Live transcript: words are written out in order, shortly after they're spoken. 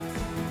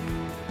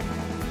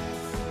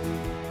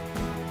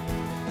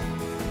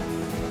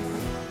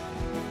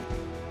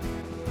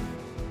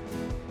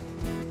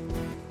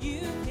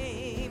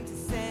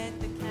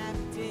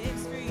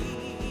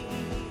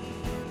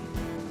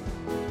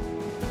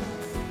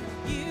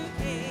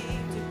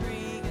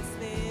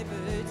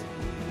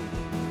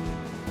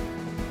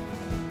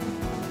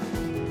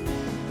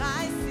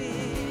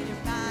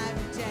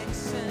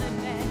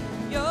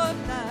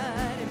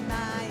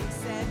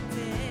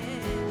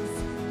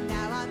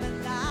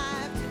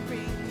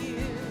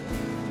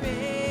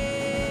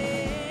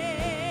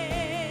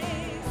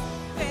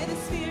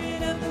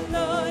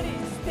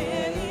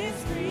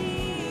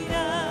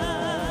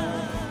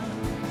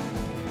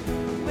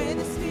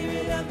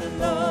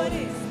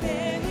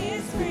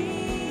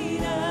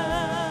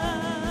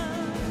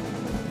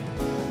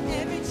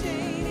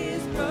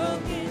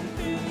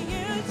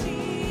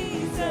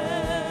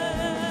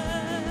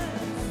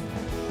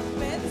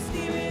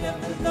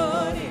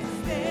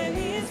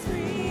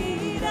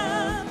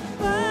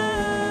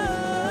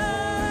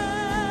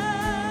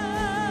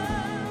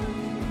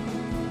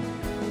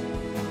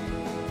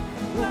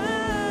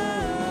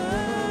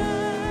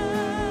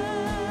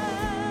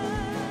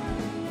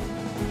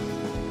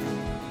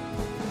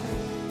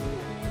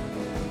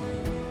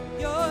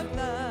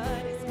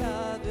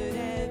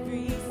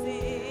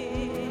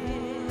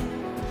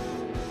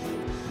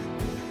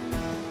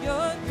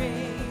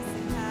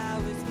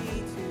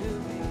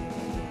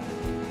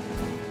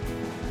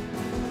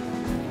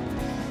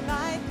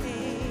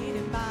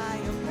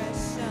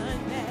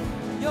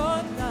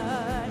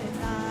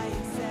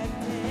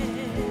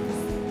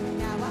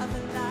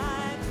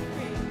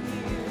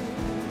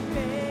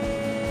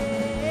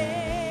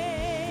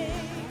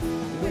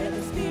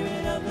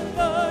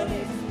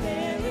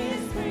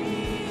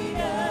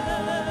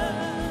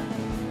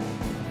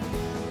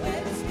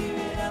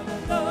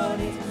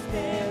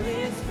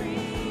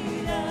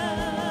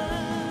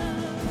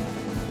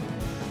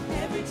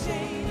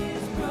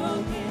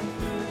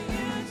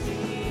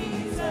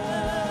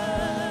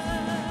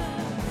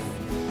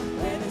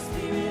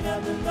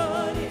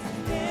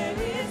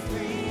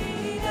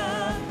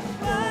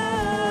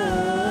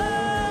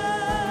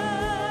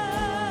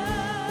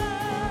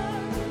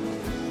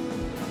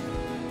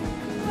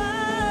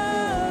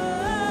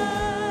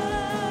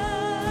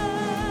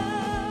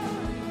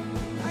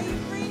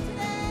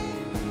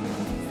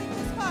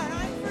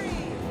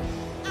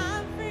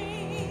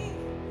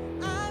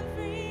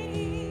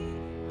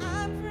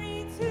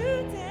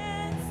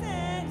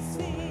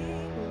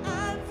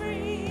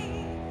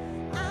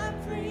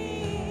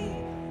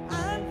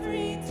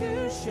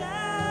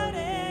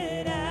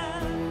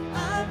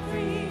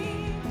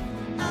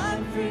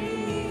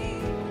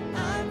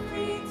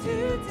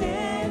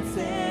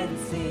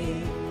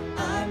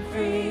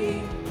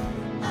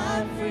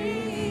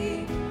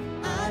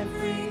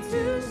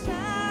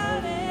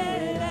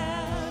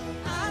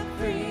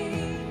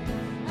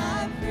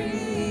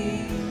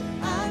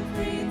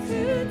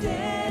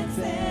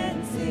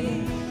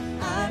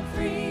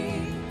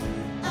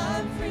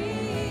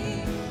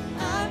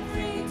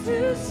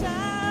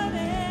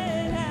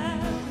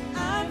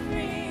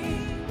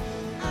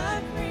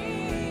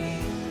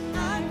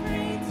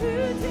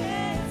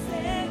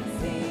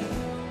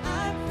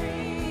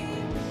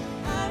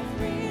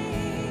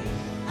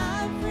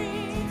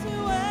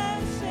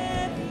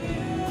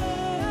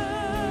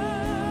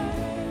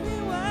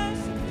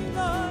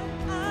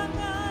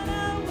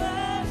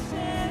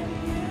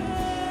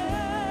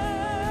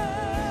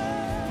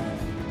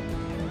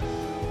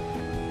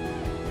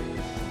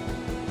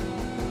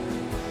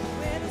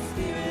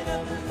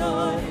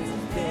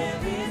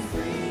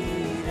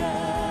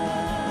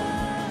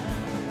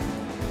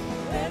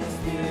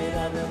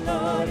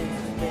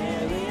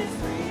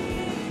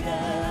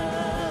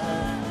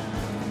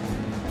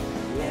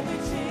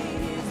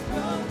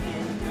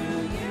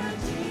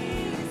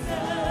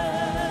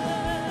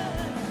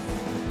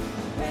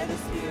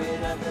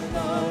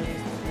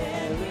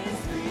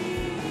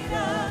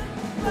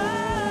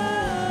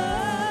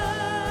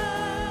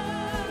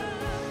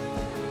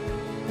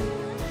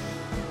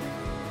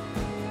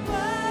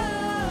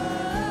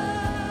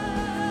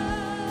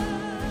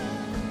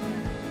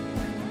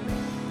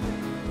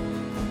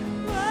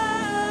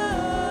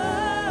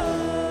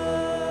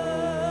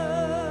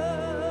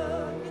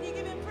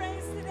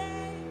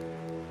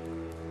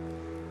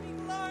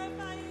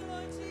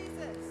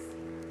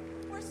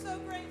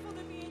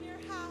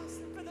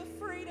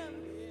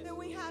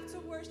have to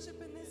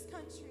worship in this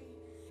country.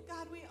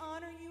 God, we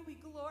honor you. We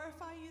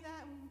glorify you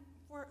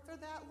for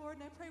that, Lord.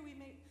 And I pray we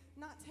may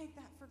not take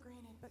that for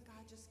granted, but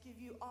God, just give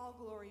you all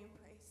glory and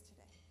praise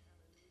today.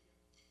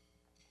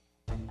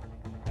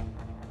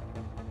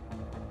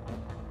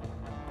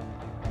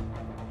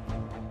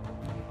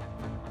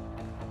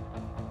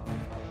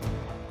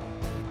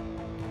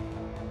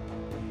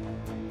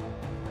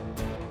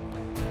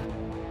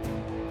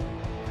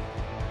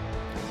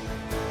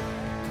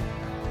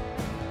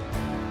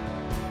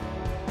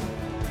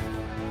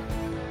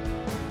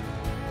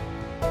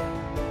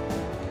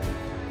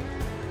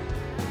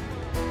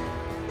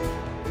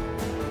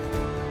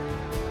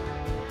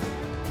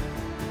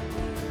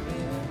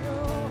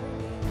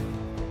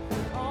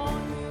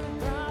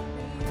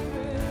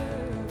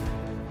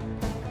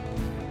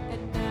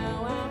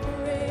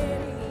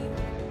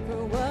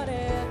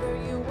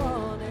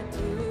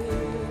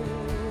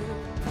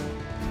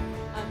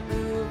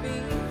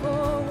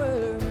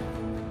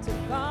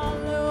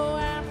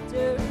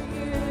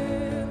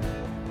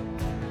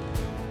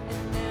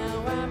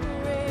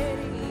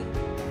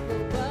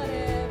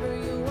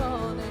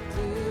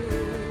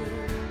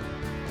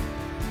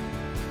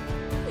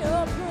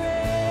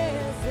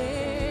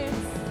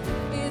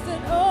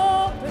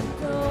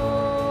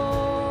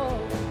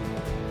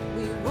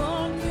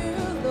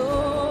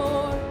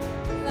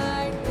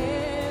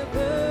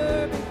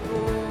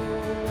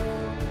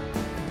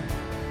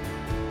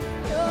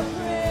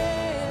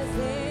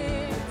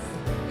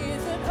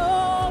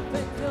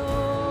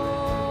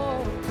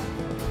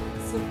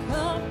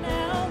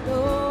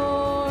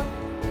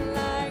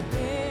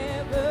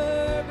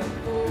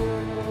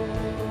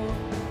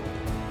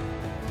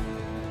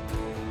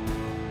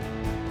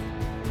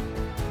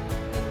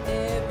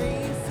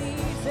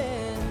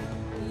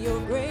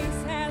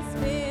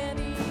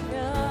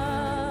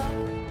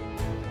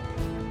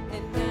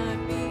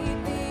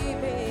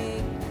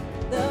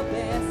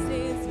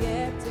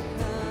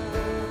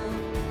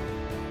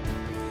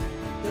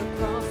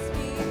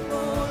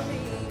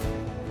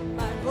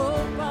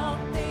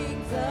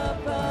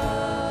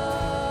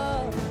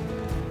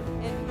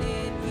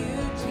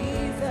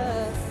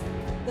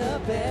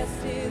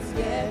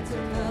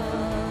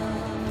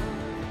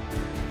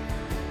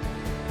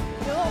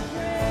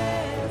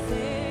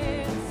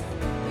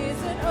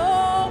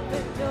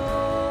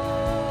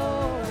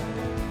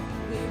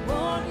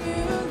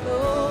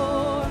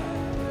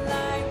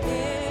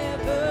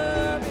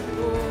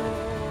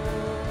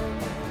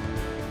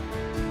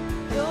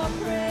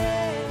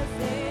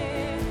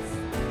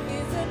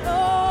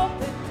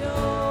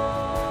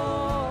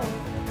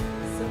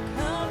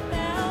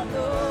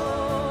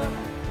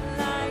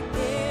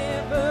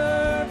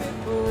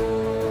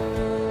 Before.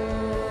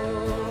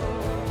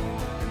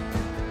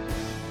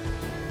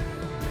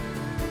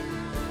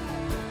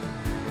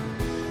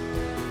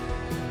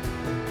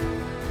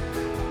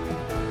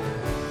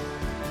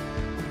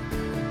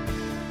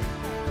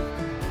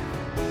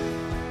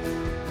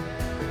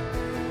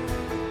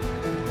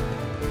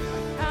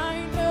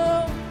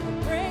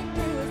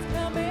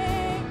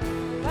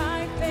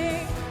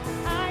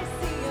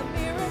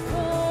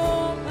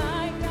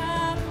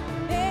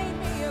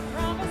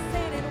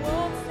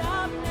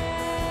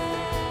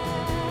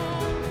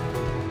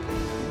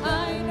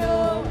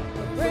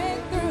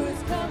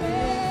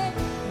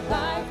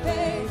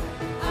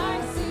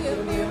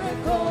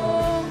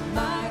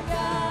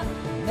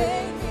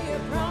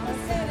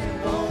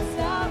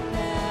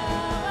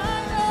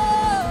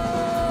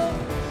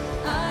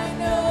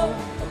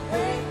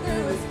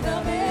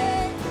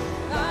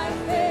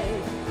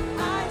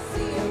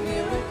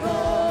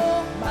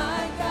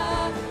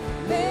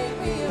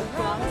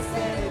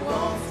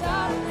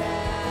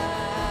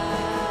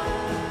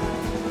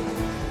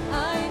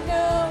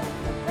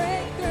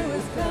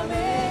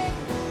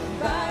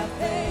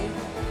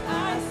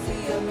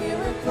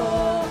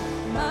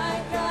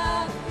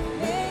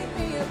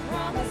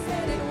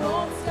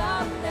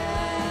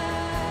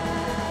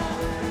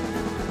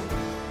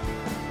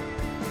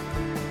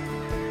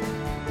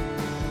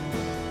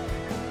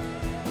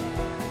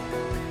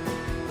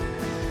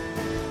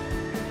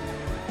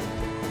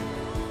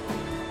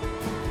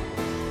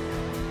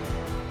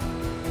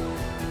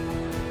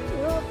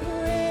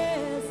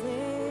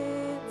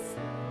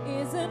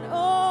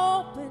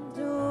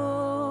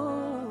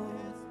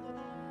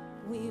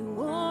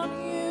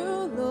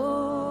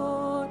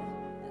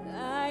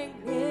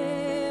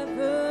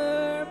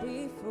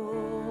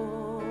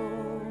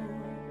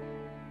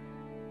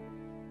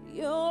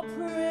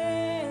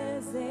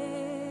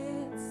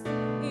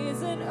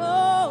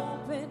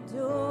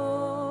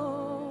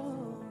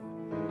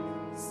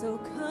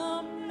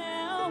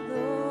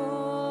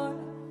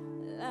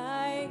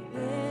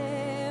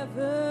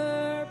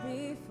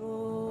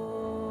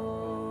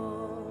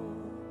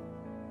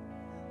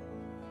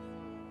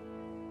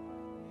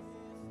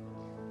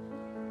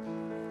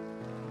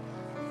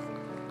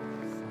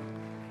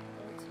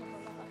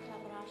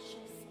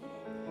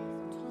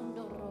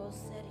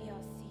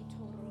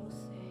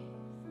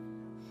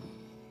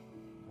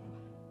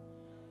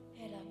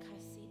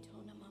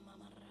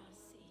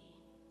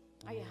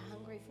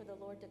 for the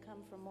Lord to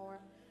come for more?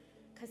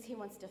 Because he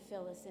wants to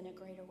fill us in a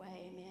greater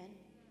way, amen?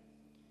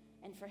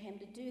 And for him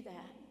to do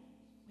that,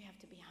 we have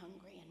to be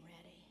hungry and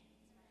ready.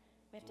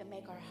 We have to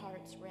make our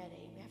hearts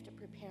ready. We have to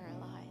prepare our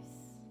lives.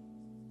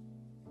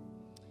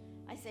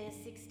 Isaiah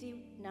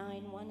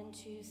 69, 1 and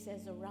 2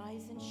 says,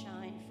 "Arise and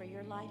shine, for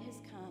your light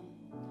has come,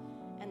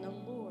 and the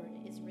Lord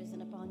is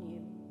risen upon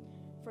you.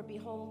 For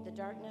behold, the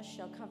darkness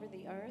shall cover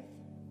the earth,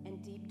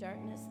 and deep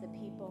darkness the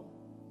people.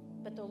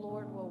 But the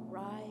Lord will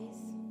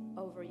rise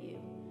over you,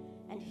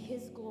 and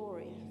his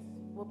glory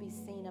will be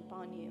seen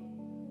upon you."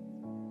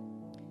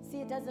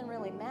 See, it doesn't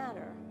really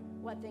matter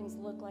what things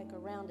look like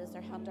around us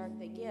or how dark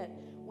they get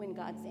when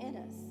God's in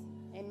us.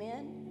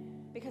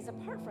 Amen? Because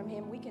apart from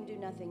him, we can do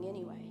nothing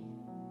anyway.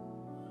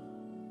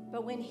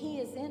 But when he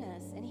is in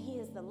us and he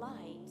is the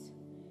light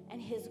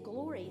and his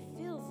glory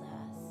fills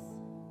us,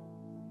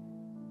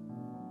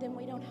 then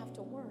we don't have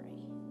to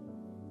worry.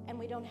 And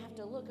we don't have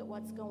to look at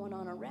what's going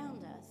on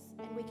around us.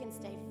 And we can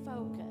stay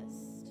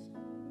focused.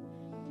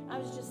 I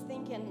was just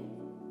thinking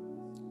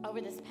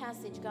over this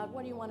passage, God,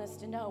 what do you want us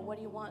to know? What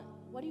do you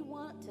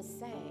want to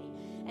say?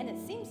 And it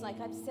seems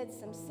like I've said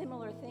some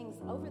similar things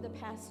over the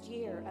past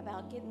year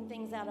about getting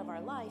things out of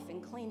our life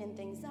and cleaning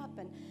things up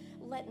and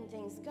letting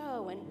things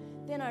go. And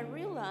then I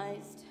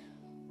realized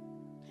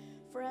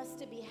for us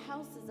to be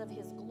houses of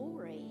his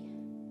glory,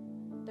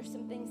 there's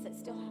some things that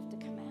still have to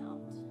come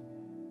out.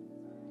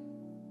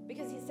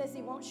 Because he says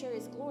he won't share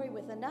his glory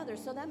with another.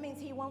 So that means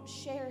he won't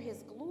share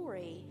his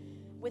glory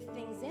with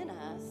things in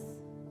us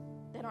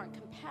that aren't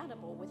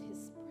compatible with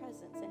his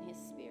presence and his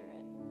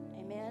spirit.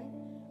 Amen?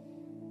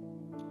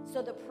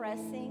 So the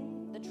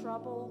pressing, the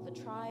trouble, the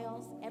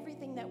trials,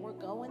 everything that we're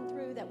going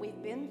through, that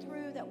we've been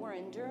through, that we're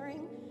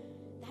enduring,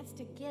 that's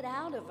to get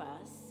out of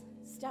us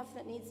stuff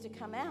that needs to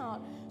come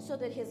out so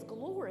that his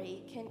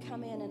glory can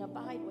come in and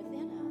abide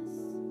within us.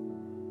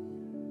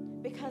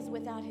 Because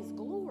without his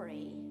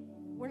glory,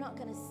 we're not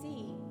going to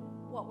see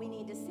what we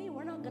need to see.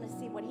 We're not going to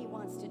see what he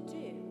wants to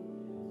do.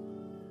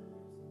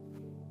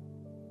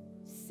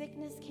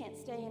 Sickness can't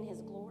stay in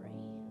his glory.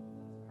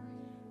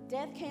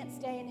 Death can't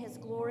stay in his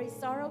glory.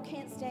 Sorrow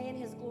can't stay in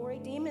his glory.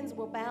 Demons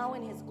will bow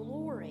in his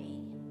glory.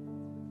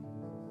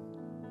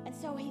 And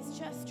so he's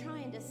just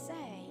trying to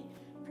say,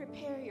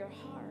 prepare your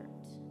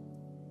heart,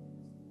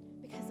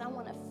 because I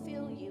want to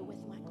fill you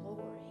with my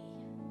glory.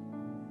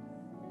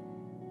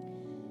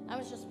 I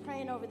was just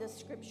praying over this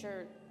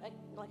scripture.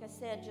 Like I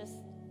said, just,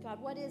 God,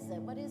 what is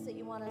it? What is it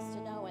you want us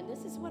to know? And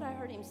this is what I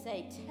heard him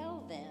say.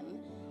 Tell them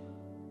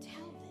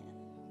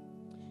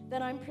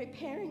that I'm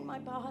preparing my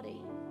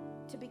body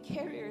to be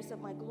carriers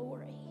of my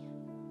glory.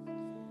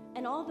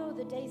 And although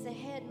the days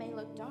ahead may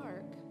look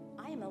dark,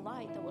 I am a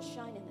light that will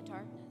shine in the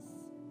darkness.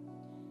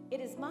 It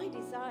is my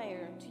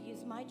desire to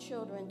use my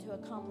children to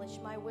accomplish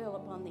my will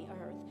upon the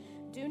earth.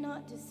 Do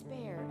not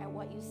despair at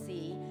what you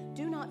see.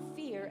 Do not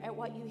fear at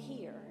what you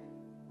hear.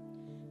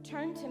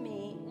 Turn to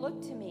me,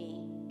 look to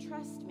me,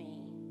 trust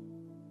me,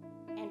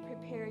 and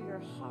prepare your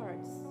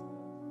hearts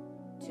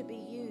to be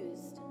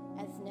used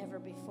as never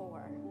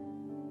before.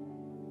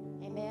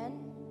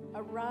 Amen?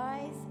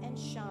 Arise and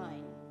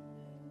shine.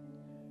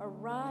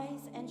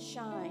 Arise and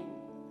shine,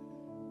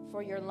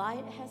 for your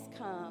light has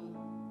come,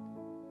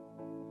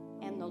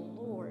 and the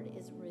Lord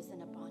is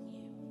risen upon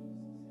you.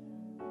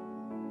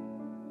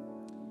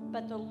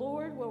 But the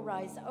Lord will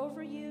rise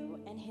over you,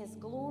 and his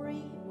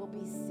glory will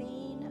be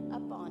seen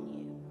upon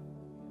you.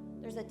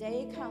 There's a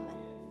day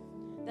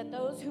coming that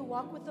those who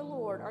walk with the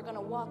Lord are going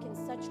to walk in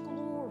such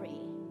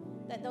glory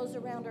that those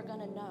around are going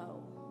to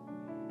know.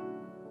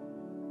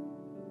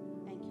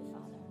 Thank you,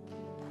 Father.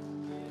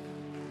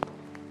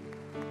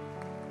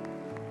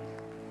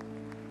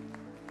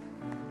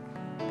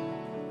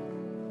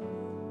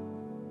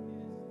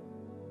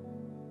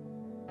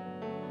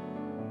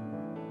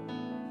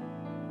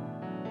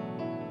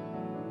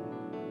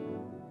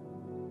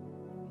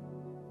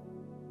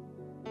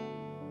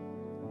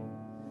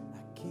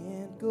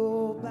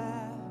 Go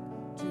back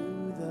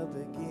to the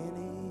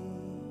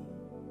beginning.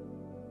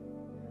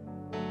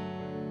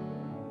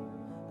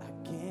 I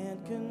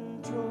can't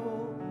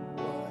control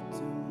what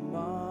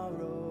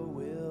tomorrow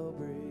will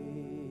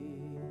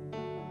bring,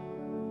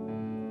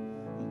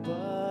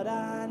 but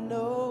I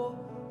know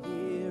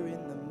here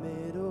in the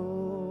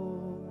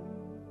middle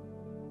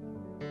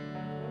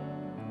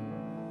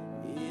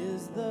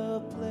is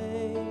the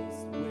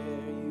place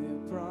where you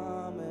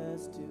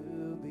promised to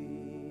be.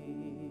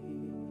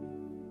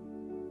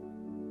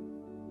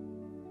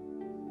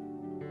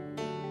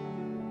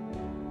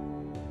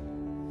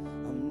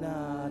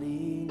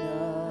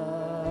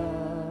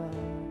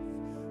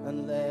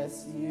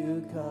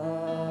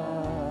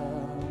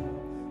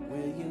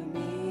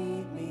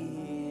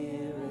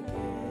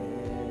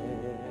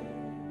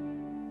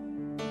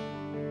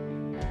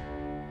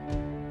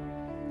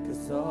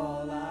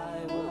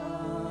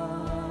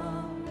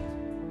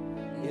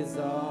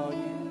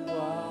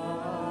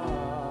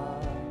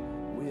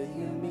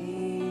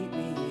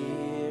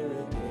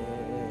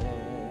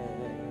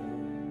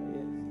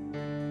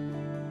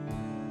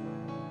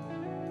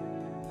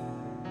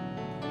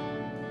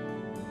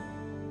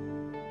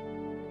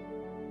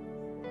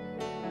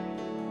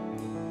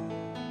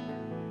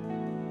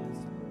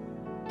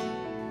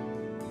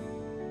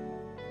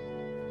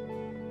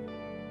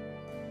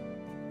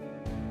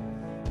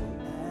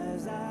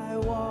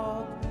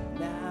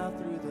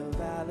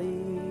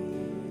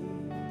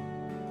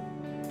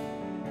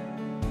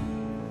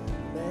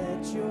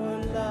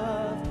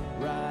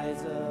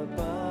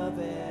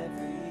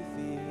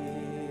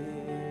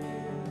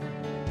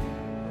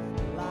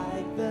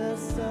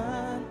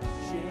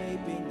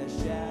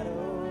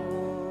 shadow.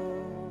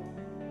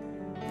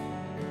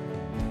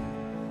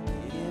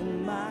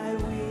 In my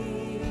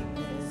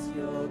weakness,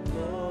 your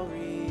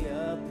glory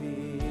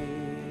appeared.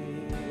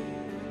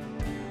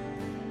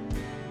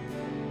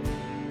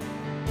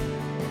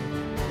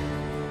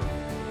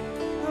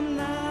 I'm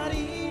not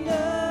enough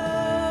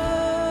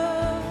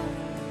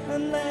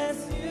unless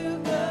you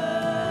go.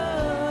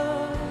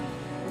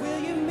 Will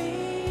you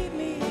meet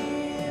me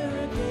here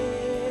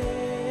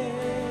again?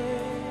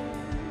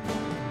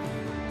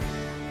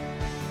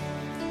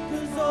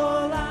 'Cause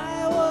all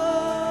I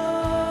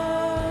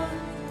want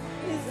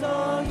is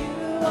all you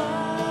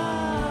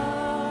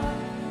are.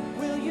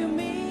 Will you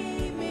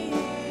meet me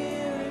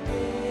here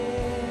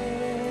again?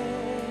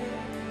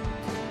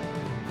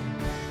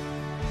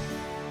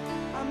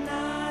 I'm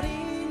not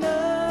enough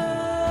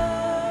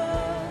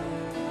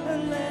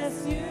unless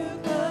you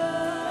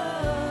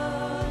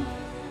come.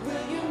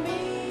 Will you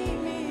meet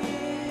me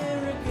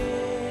here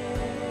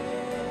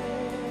again?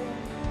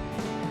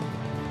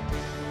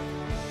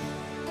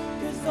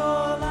 'Cause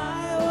all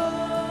I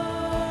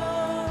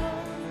want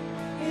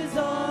is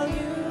all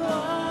you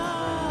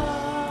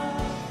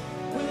are.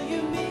 Will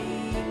you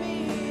meet me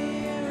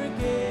here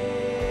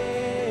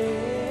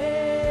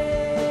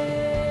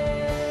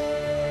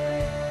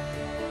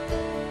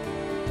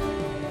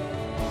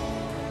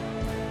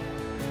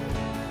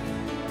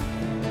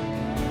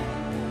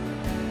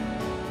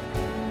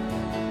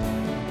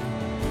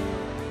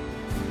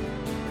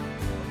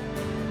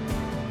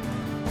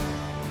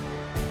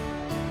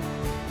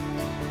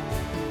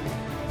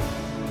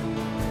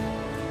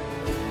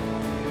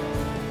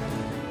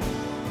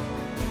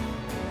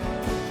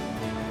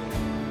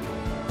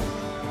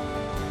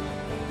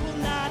Well,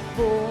 not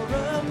for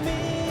a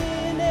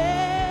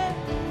minute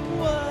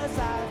was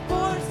I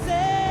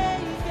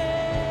forsaken.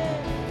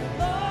 The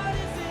Lord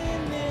is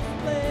in this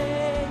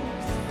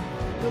place.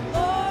 The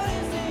Lord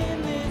is in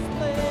this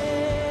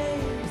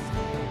place.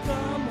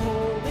 Come,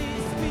 Holy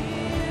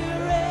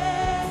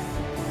Spirit,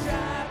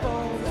 dry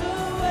bones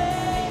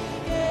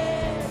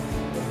awaken.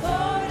 The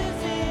Lord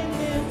is in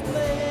this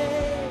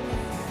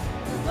place.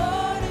 The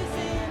Lord is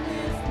in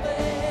this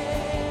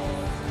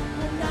place.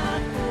 Well,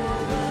 not for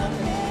a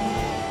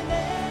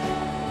minute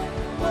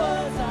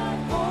was I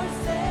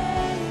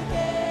forsaken.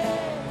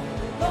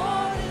 The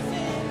Lord is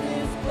in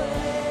this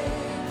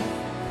place.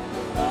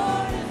 The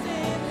Lord is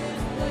in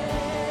this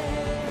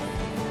place.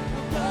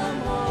 Come,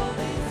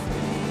 Holy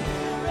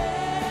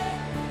Spirit,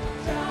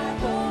 dry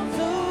bones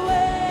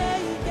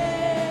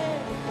awaken.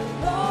 The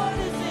Lord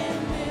is in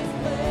this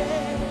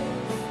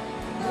place.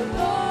 The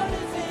Lord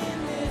is in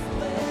this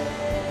place.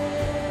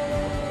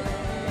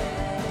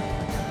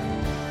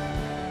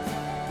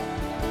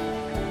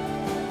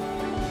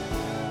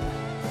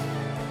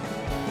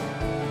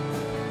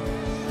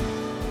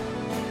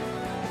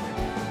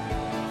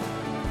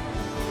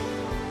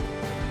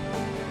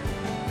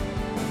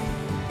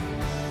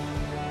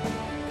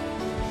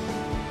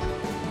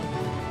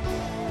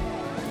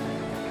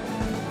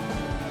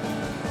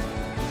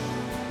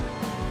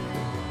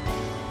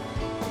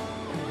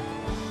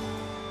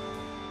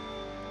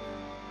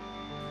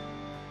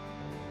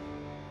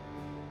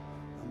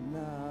 I'm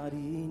not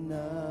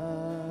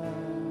enough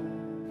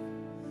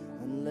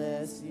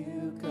unless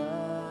you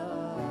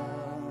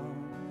come.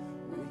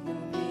 Will you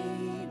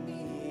meet me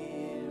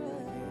here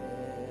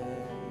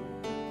again?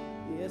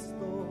 Yes,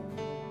 Lord.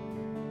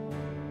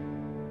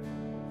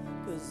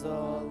 'Cause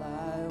all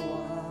I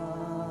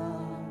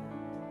want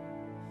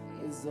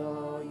is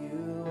all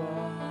you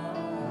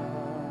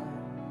are.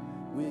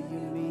 Will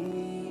you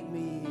meet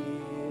me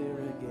here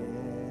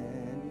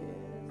again?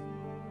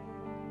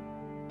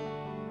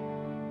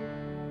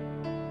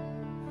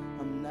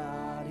 I'm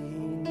not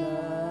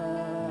enough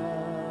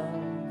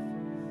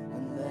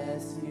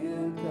unless you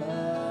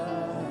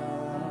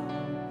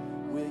come.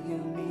 Will you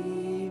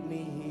meet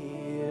me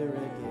here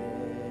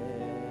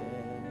again?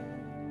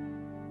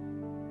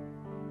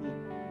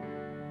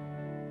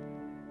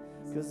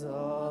 'Cause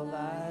all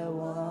I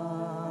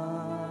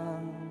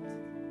want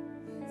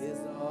is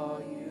all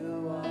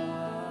you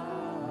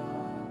are.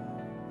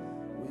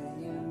 Will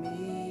you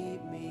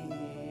meet me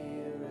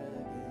here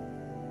again?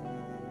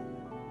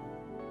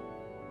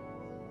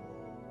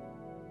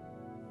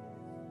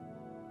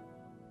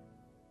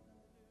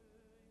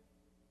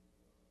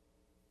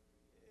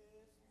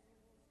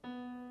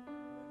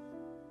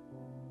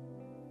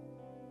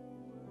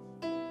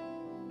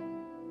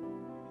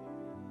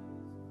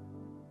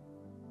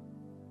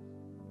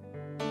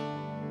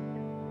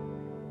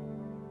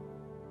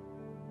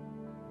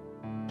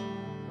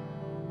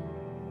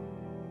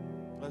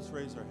 Let's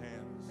raise our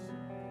hands.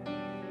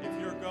 If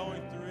you're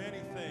going through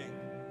anything,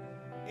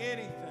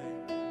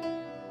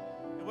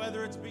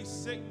 whether it be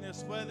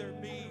sickness, whether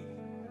it be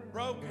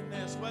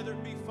brokenness, whether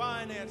it be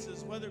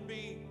finances, whether it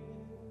be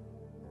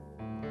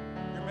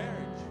your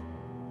marriage,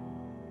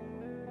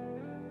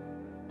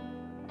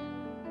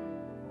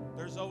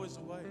 there's always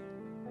a way.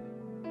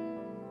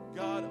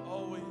 God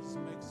always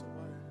makes a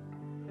way.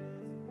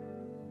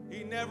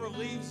 He never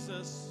leaves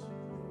us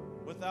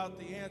without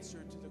the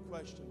answer to the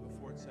question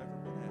before before it's ever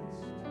been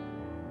asked.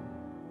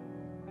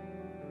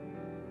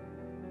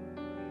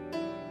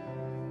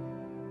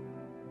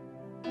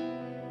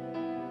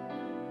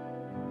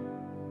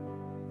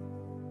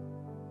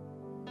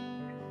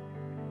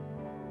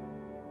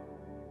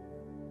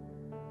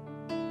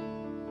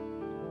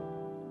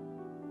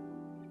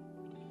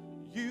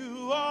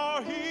 You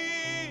are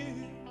here,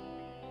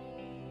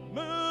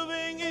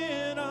 moving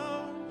in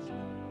our midst.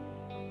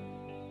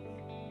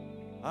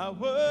 I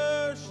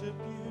worship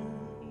you.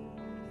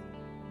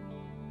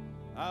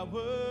 I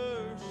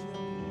worship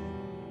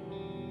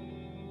you.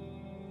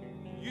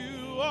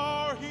 You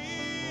are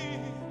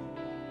here,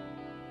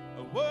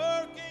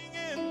 working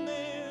in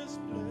this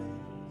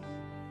place.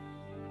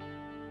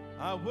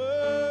 I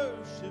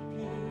worship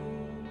you.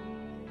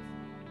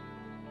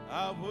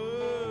 I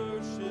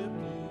worship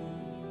you.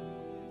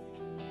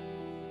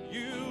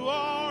 You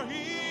are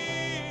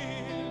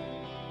here,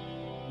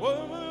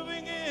 we're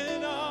moving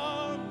in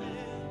our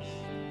midst.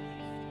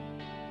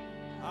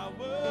 I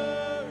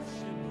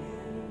worship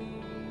you.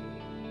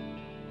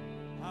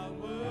 I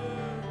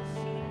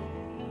worship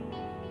you.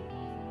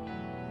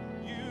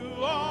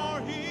 You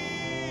are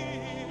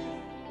here,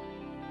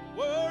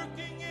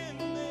 working in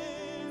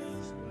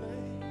this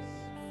place.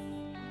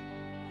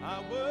 I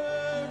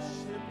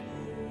worship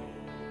you.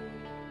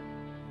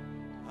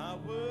 I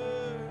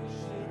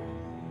worship you.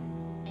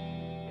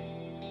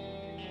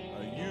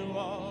 You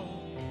are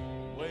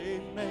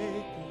way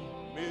maker,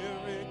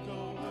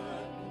 miracle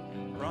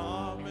worker,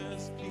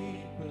 promise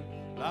keeper,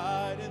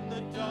 light in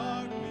the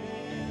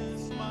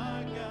darkness,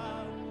 my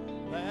God,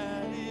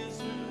 that is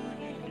who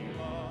you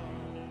are.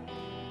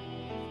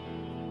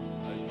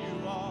 You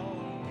are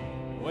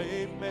way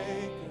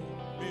maker,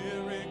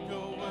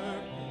 miracle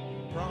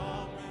worker,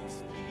 promise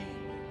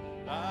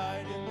keeper,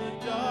 light in the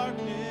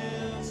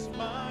darkness,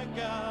 my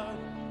God,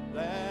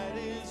 that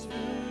is who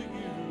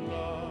you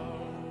are.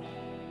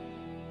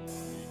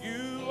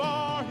 You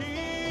are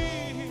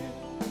here,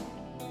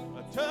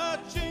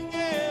 touching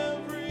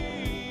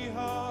every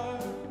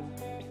heart.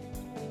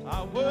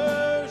 I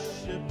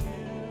worship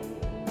you.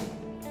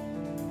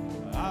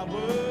 I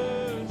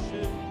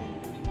worship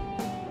you.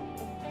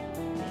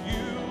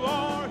 You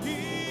are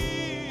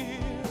here,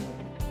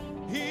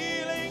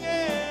 healing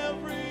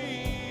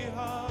every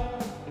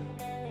heart.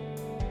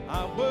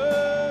 I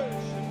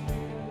worship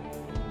you.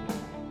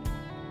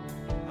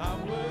 I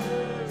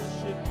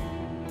worship you.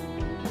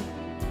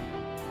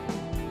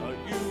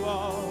 You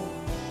are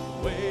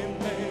way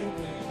maker,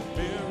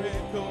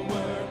 miracle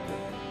worker,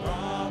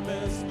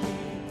 promise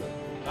keeper,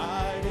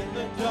 light in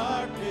the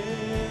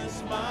darkness,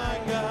 my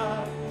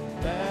God,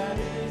 that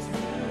is who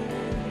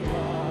you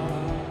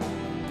are.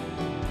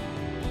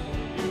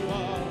 You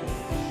are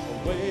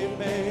way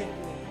maker,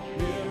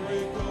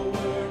 miracle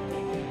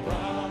worker,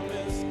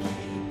 promise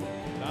keeper,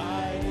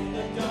 light in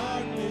the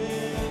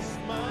darkness,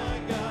 my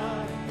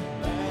God,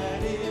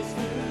 that is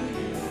who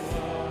you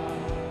are.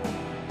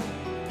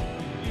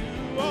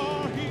 You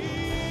are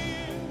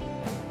here,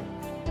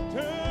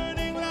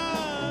 turning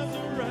lives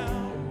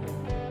around.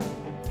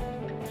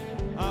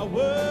 I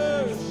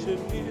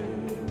worship you.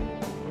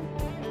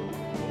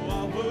 Oh, I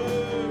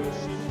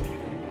worship you.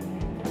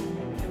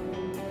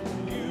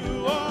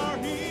 You are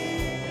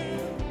here,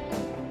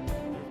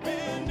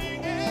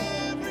 bending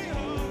every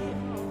heart.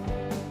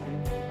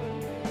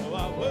 Oh, I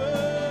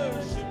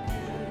worship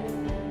you.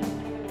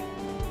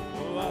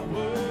 Oh, I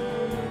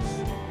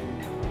worship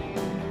you.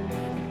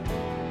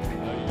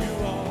 You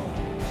are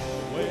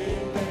way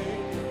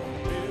maker,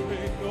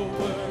 miracle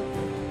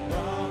worker,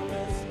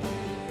 promise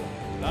keeper,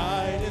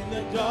 light in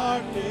the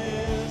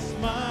darkness,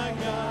 my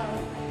God,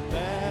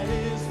 that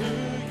is who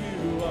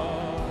you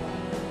are.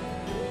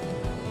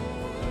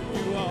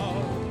 You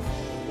are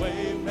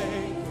way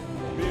maker,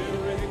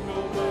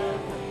 miracle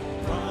worker,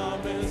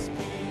 promise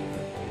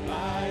keeper,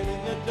 light in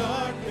the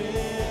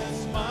darkness,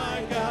 my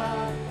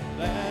God,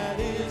 that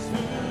is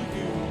who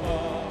you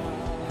are.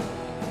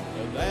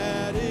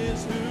 That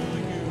is who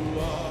you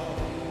are.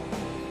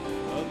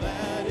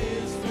 That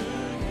is who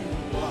you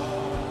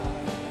are.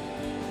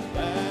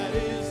 That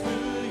is who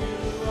you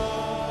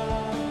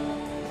are.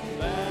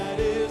 That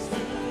is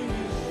who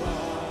you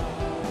are.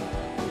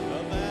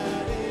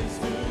 That is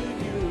who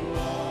you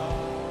are.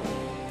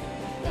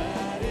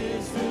 That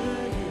is who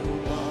you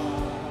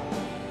are.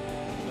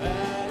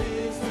 That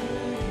is who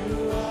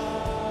you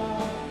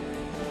are.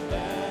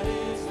 That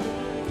is who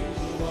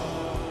you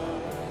are.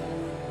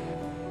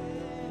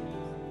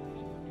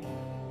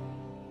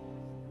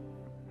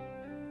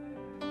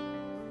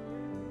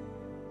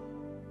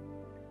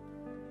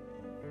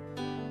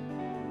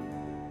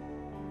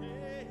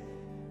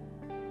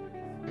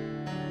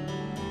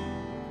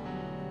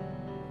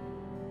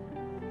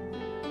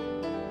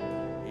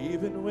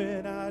 Even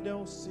when I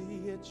don't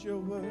see it, you're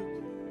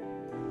working.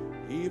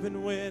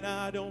 Even when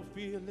I don't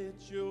feel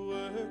it, you're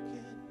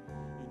working.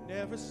 You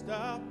never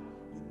stop,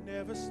 you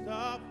never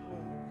stop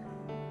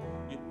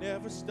working. You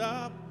never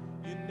stop,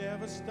 you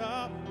never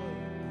stop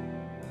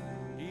working.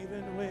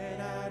 Even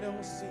when I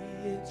don't see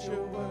it,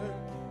 you're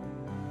working.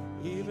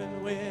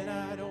 Even when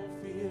I don't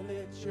feel feel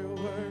it, you're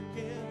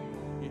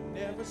working. You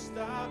never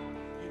stop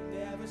working.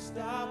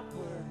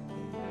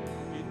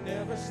 You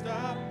never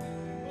stop working.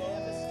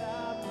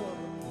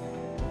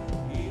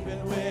 Even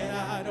when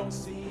I don't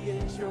see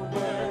it, you're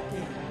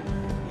working.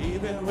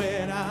 Even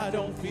when I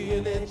don't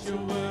feel it, you're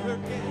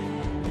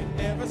working. You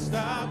never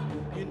stop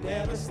working. You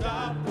never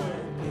stop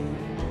working.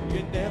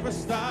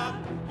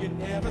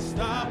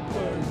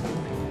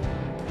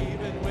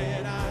 Even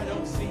when I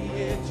don't see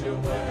it, you're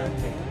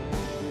working.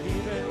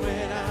 Even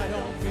when I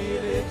don't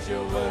feel it,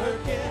 you're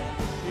working.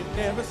 You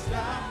never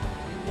stop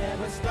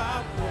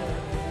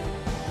working.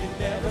 You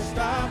never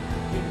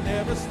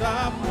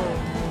stop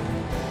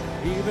working.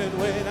 Even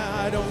when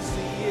I don't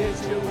see it,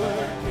 you're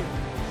working.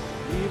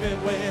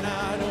 Even when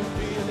I don't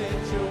feel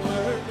it, you're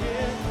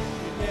working.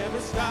 You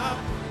never stop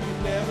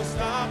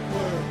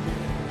working.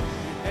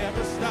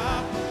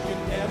 You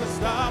never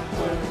stop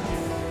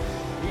working.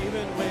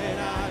 Even when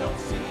I don't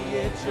see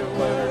it, you're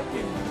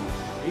working.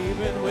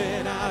 Even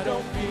when I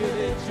don't feel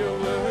it, you're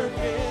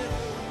working.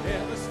 You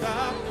never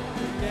stop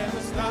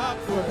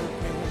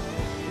working.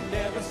 You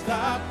never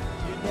stop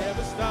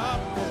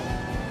working.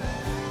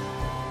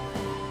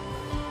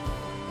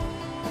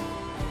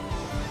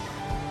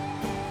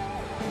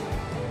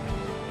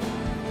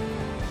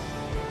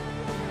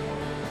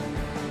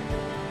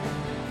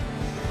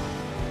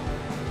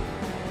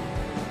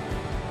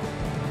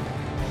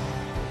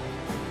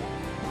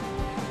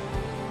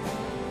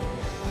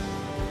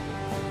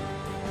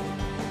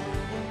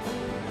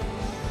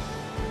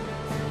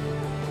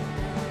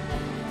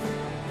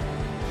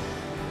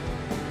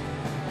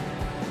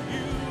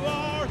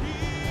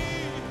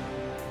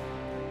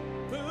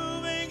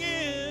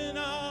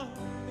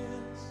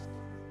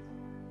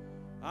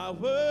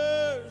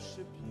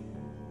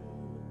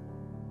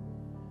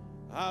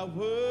 I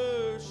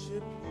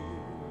worship you.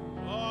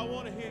 Oh, I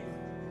want to hear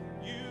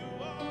you. You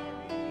are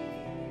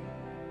here,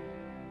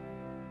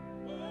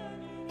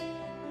 working in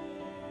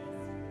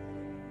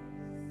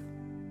this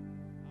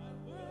place.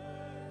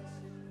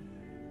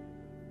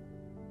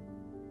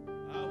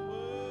 I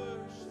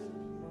worship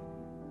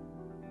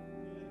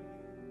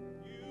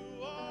you.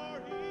 You are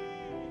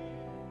here,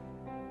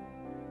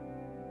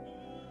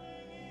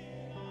 moving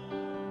in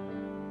our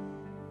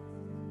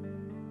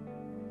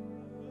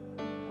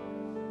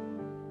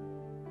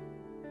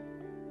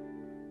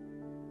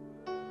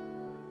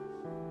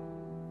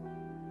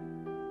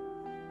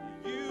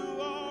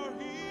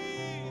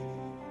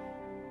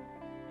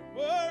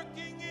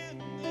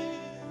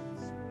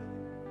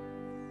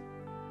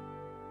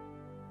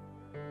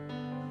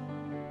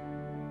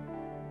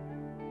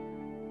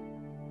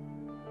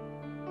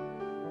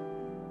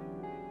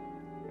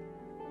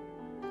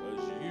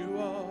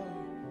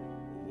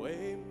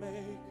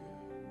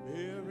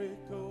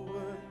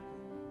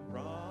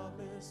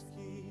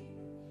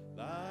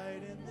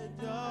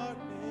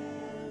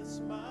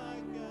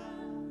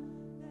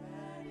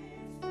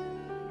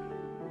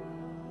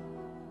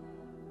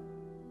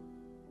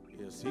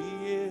He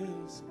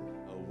is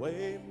a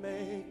way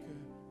maker,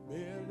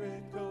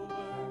 miracle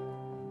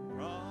worker,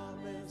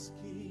 promise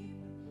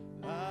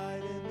keeper,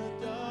 light in the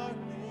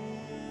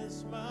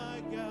darkness,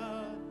 my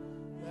God,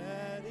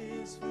 that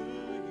is who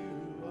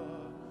you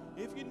are.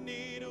 If you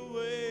need a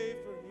way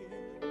for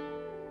him,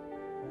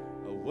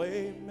 a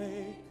way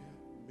maker,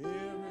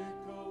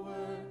 miracle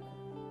worker,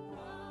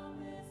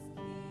 promise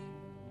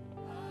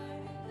keeper,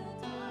 light in the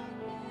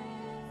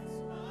darkness,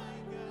 my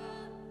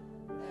God,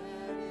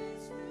 that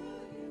is who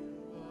you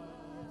are.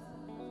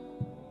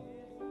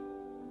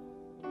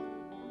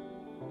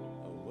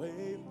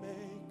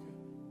 Waymaker,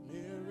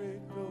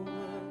 miracle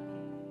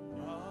worker,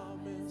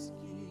 promise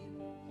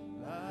keeper,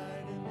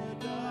 light in the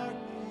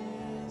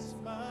darkness,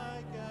 my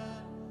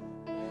God,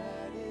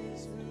 that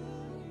is who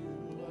you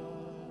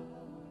are.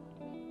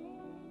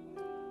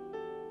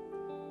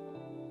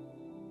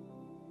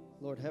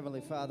 Lord,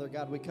 Heavenly Father,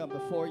 God, we come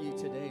before you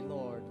today,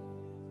 Lord.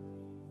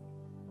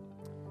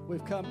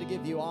 We've come to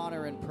give you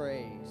honor and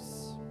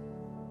praise.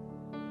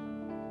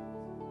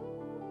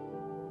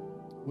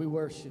 We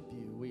worship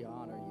you. We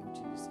honor you,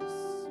 Jesus.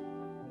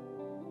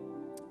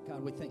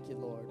 God, we thank you,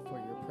 Lord, for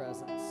your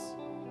presence.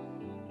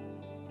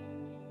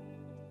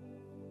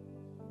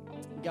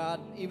 God,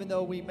 even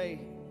though we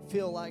may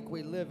feel like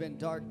we live in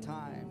dark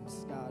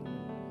times, God,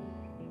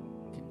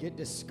 can get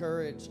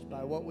discouraged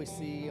by what we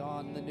see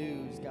on the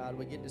news, God.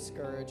 We get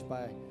discouraged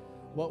by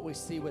what we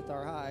see with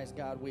our eyes,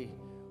 God. We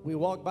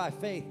walk by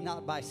faith,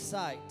 not by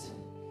sight.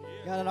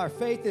 God, and our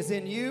faith is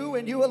in you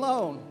and you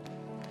alone.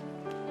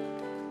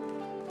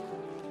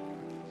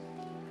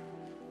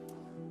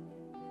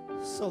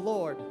 So,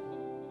 Lord,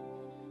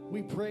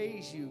 we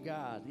praise you,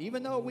 God,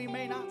 even though we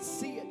may not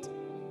see it.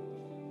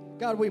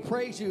 God, we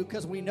praise you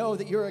because we know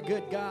that you're a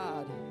good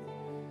God.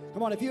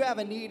 Come on, if you have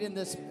a need in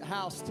this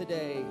house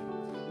today,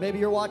 maybe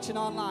you're watching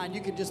online, you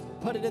can just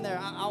put it in there.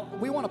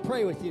 We want to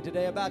pray with you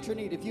today about your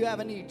need. If you have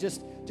a need,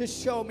 just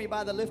show me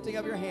by the lifting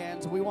of your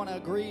hands. We want to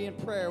agree in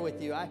prayer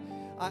with you.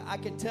 I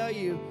can tell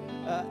you,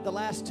 the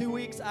last 2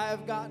 weeks I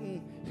have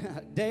gotten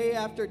day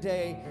after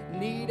day,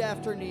 need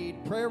after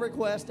need, prayer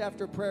request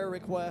after prayer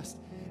request.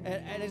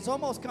 And it's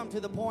almost come to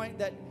the point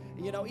that,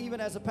 you know, even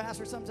as a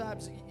pastor,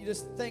 sometimes you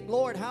just think,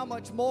 Lord, how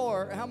much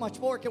more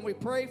can we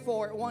pray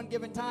for at one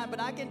given time? But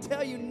I can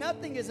tell you,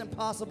 nothing is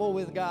impossible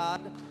with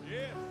God.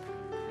 Yeah.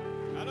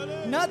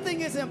 Hallelujah.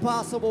 Nothing is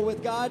impossible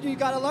with God. You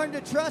got to learn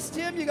to trust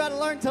Him. You got to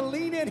learn to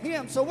lean in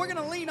Him. So we're going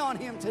to lean on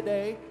Him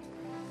today.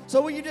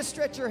 So will you just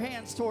stretch your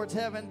hands towards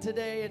heaven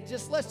today and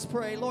just let's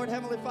pray. Lord,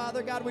 Heavenly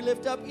Father, God, we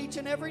lift up each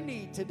and every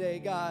need today,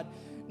 God.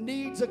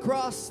 Needs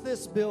across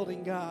this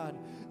building, God.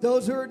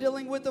 Those who are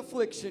dealing with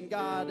affliction,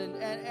 God,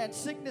 and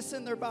sickness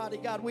in their body,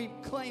 God, we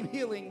claim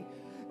healing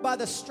by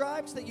the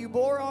stripes that you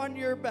bore on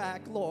your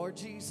back, Lord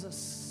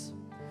Jesus.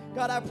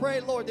 God, I pray,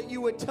 Lord, that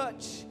you would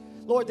touch,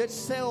 Lord, that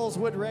cells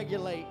would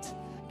regulate.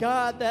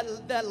 God,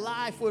 that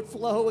life would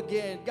flow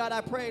again. God,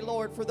 I pray,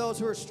 Lord, for those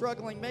who are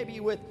struggling maybe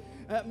with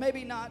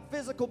maybe not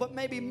physical, but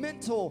maybe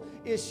mental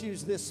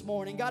issues this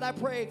morning. God, I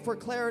pray for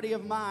clarity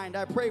of mind.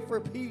 I pray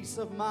for peace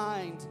of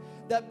mind.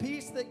 That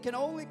peace that can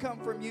only come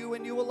from you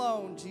and you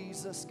alone,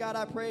 Jesus. God,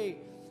 I pray,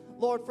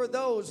 Lord, for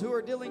those who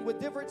are dealing with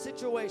different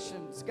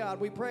situations. God,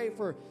 we pray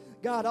for,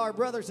 God, our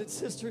brothers and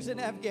sisters in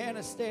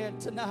Afghanistan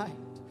tonight.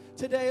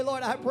 Today,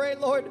 Lord, I pray,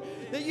 Lord,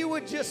 that you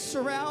would just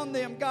surround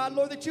them, God,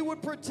 Lord, that you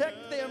would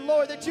protect them,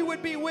 Lord, that you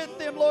would be with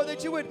them, Lord,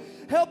 that you would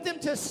help them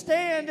to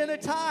stand in a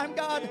time,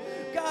 God.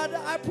 God,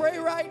 I pray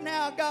right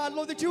now, God,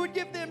 Lord, that you would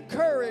give them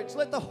courage.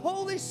 Let the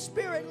Holy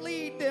Spirit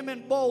lead them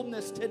in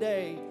boldness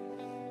today.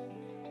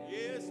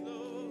 Yes,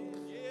 Lord.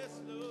 Yes,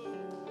 Lord.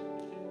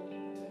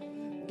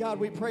 God,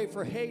 we pray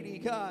for Haiti,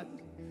 God,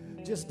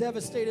 just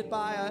devastated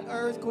by an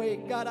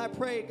earthquake. God, I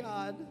pray,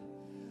 God,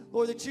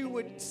 Lord, that you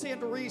would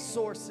send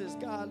resources,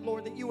 God.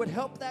 Lord, that you would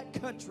help that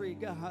country,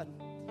 God.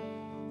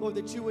 Lord,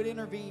 that you would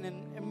intervene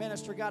and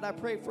minister. God, I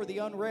pray for the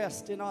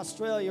unrest in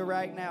Australia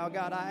right now.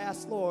 God, I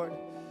ask, Lord,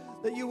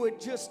 that you would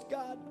just,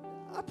 God,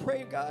 I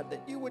pray, God,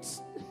 that you would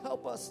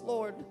help us,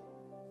 Lord.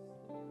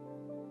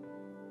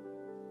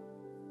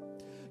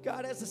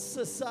 God, as a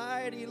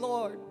society,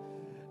 Lord,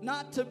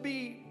 not to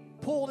be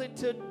pulled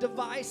into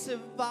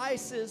divisive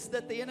vices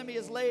that the enemy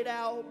has laid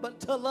out,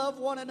 but to love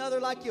one another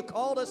like you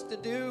called us to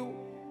do.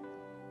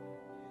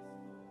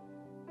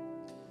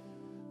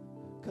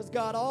 Because,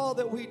 God, all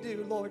that we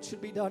do, Lord, should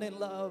be done in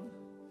love.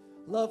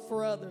 Love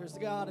for others,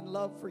 God, and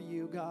love for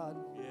you, God.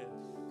 Yes.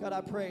 God,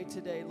 I pray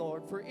today,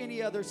 Lord, for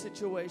any other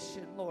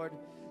situation, Lord.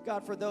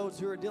 God, for those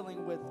who are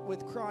dealing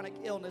with chronic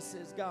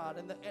illnesses, God,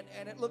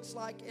 and it looks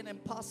like an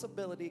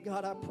impossibility.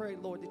 God, I pray,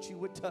 Lord, that you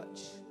would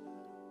touch.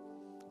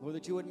 Lord,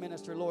 that you would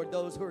minister, Lord,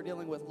 those who are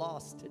dealing with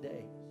loss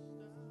today.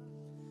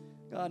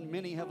 God,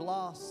 many have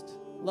lost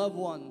loved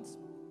ones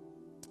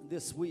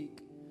this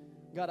week.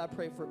 God, I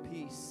pray for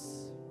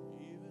peace.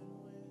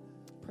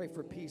 Pray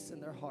for peace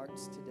in their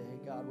hearts today.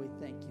 God, we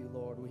thank you,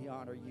 Lord. We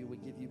honor you. We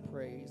give you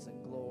praise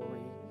and glory.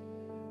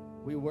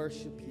 We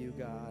worship you,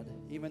 God.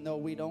 Even though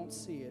we don't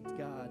see it,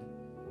 God,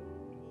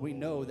 we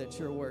know that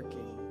you're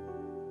working.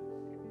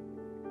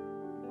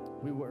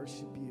 We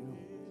worship you.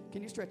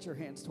 Can you stretch your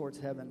hands towards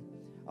heaven?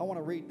 I want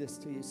to read this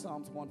to you.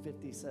 Psalms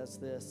 150 says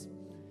this.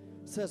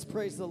 It says,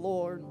 praise the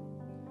Lord.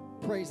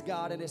 Praise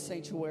God in his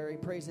sanctuary.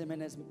 Praise him in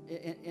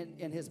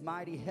his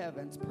mighty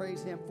heavens.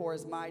 Praise him for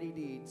his mighty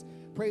deeds.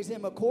 Praise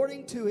him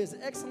according to his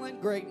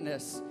excellent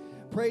greatness.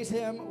 Praise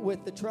him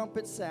with the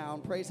trumpet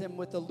sound. Praise him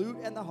with the lute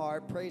and the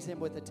harp. Praise him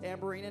with the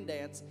tambourine and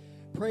dance.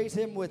 Praise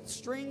him with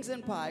strings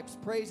and pipes.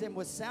 Praise him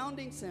with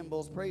sounding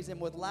cymbals. Praise him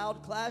with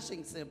loud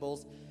clashing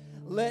cymbals.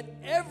 Let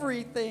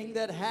everything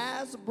that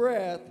has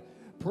breath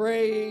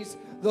praise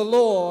the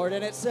Lord.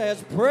 And it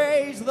says,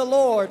 praise the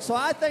Lord. So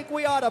I think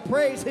we ought to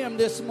praise him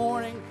this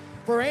morning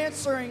for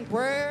answering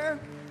prayer.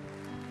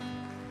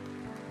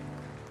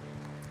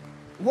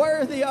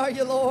 Worthy are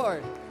you,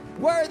 Lord.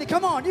 Worthy.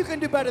 Come on, you can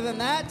do better than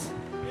that.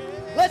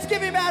 Let's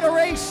give him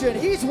adoration.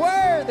 He's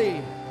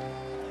worthy.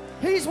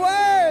 He's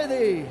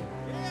worthy.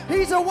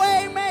 He's a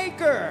way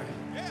maker.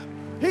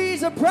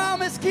 He's a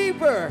promise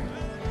keeper.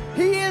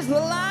 He is the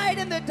light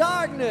in the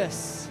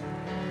darkness.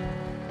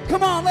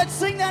 Come on, let's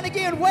sing that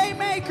again. Way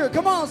maker.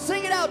 Come on,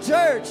 sing it out,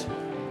 church.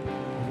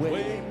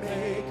 Way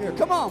maker.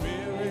 Come on.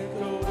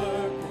 Miracle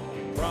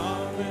worker,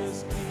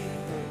 promise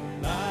keeper,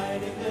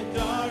 light in the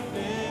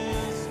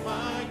darkness,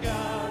 my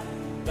God,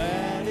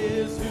 that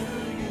is who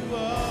you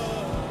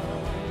are.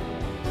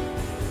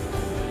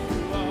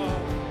 You are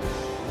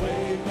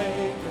way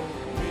maker,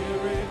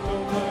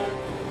 miracle worker,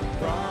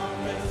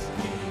 promise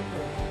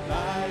keeper,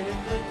 light in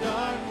the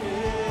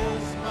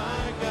darkness,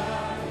 my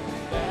God,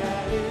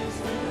 that is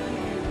who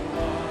you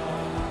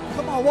are.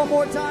 Come on, one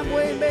more time.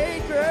 Way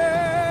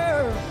maker.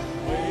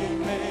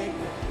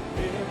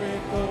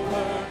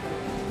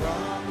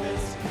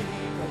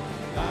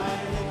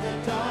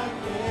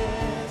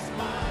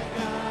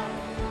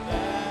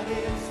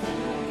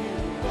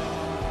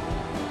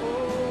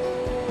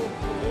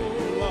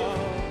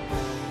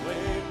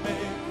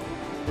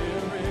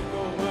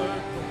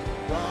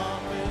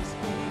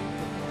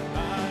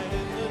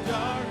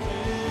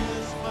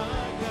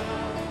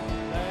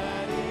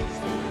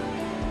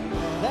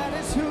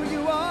 Who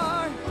you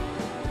are.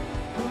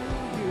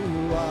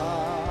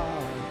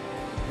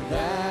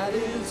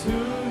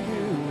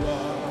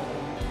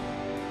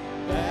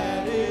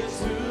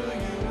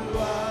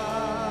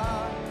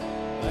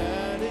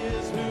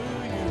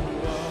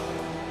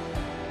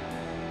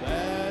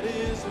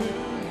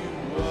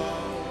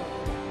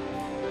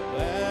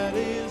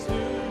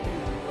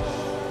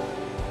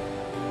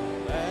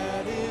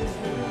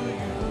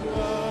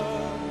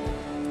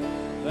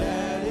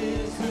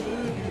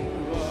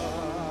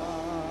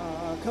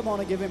 Come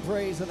on and give him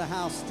praise in the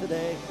house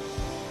today.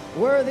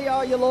 Worthy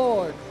are you,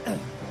 Lord.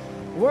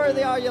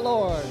 Worthy are you,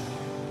 Lord.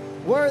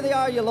 Worthy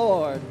are you,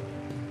 Lord.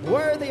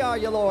 Worthy are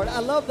you, Lord. I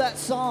love that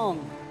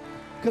song,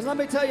 because let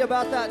me tell you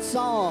about that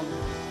song.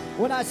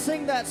 When I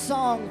sing that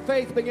song,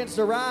 faith begins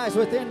to rise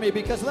within me,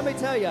 because let me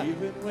tell you,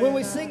 when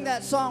we sing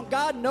that song,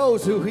 God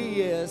knows who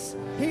he is.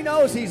 He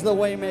knows he's the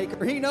way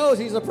maker. He knows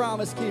he's a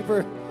promise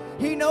keeper.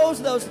 He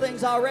knows those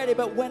things already,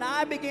 but when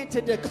I begin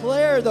to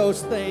declare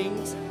those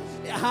things,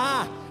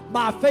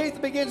 my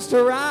faith begins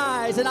to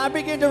rise, and I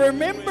begin to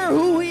remember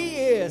who he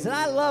is, and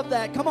I love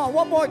that. Come on,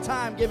 one more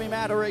time, give him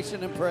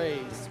adoration and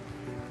praise.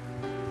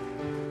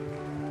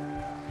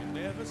 You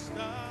never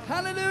stop.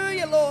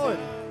 Hallelujah, Lord.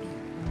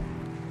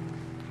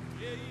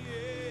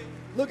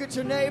 Look at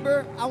your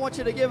neighbor. I want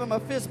you to give him a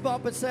fist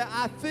bump and say,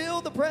 I feel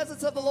the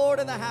presence of the Lord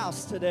in the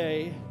house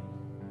today.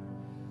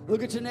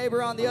 Look at your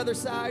neighbor on the other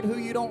side who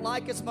you don't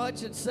like as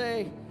much and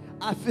say,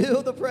 I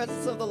feel the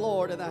presence of the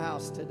Lord in the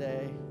house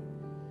today.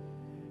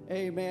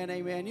 Amen,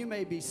 amen. You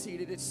may be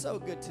seated. It's so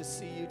good to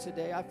see you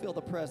today. I feel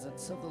the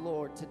presence of the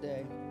Lord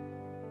today.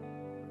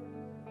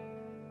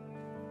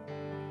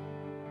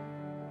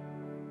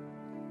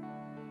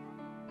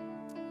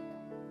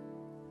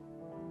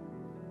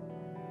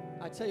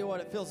 I tell you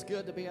what, it feels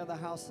good to be in the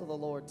house of the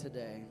Lord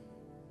today.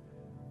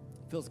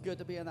 It feels good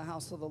to be in the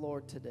house of the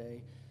Lord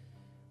today.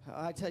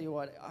 I tell you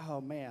what, oh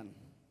man,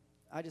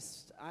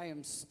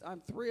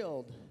 I'm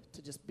thrilled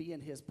to just be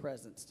in his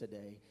presence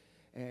today.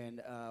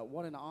 And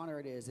what an honor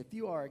it is. If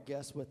you are a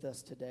guest with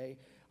us today,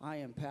 I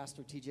am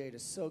Pastor TJ. It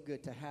is so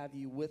good to have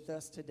you with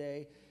us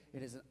today.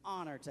 It is an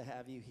honor to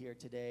have you here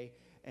today.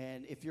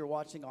 And if you're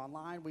watching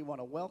online, we want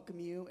to welcome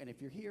you. And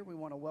if you're here, we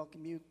want to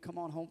welcome you. Come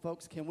on home,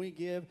 folks. Can we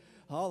give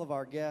all of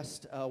our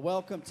guests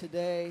welcome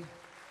today?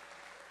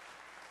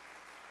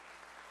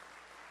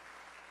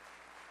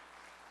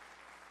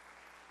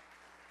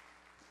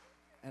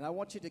 And I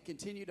want you to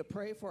continue to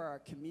pray for our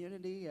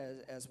community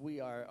as we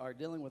are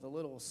dealing with a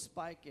little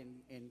spike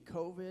in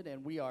COVID,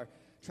 and we are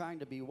trying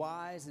to be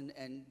wise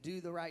and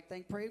do the right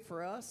thing. Pray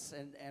for us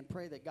and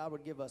pray that God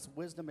would give us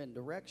wisdom and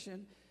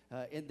direction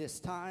in this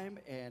time.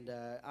 And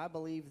I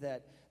believe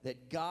that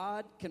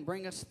God can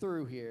bring us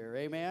through here.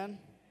 Amen?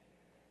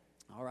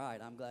 All right.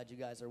 I'm glad you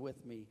guys are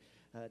with me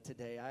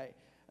today.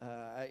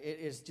 It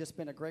has just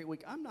been a great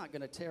week. I'm not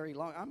going to tarry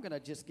long. I'm going to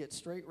just get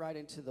straight right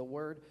into the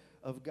Word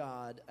of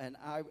God. And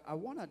I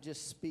want to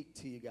just speak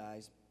to you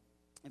guys.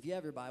 If you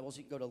have your Bibles,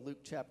 you can go to Luke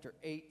chapter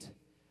 8.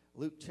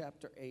 Luke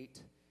chapter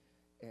 8.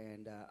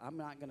 And I'm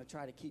not going to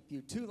try to keep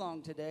you too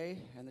long today.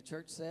 And the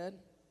church said,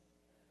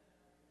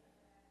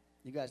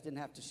 you guys didn't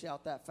have to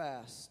shout that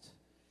fast.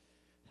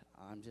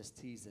 I'm just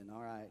teasing.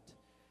 All right.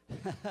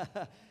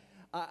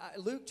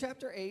 Luke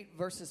chapter 8,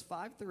 verses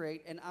 5 through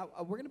 8. And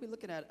we're going to be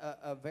looking at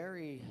a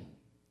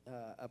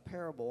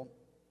parable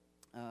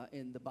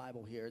in the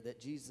Bible here that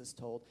Jesus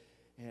told.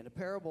 And a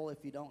parable,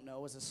 if you don't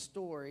know, is a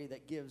story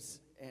that gives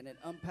and it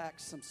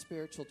unpacks some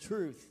spiritual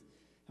truth.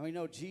 And we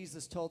know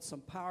Jesus told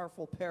some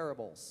powerful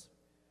parables.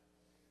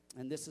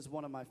 And this is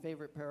one of my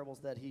favorite parables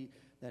that he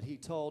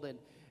told.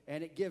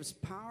 And it gives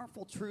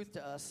powerful truth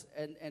to us.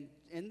 And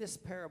in this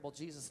parable,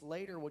 Jesus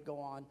later would go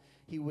on.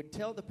 He would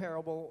tell the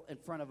parable in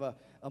front of a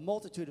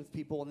multitude of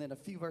people. And then a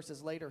few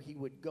verses later, he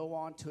would go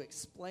on to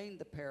explain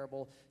the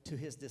parable to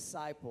his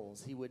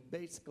disciples. He would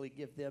basically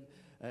give them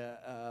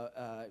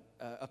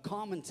a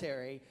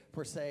commentary,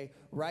 per se,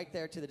 right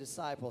there to the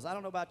disciples. I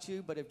don't know about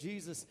you, but if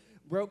Jesus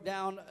broke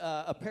down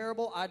a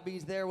parable, I'd be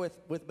there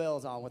with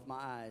bells on, with my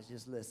eyes,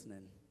 just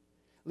listening.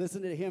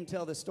 Listen to him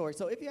tell this story.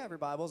 So if you have your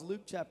Bibles,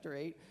 Luke chapter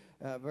 8,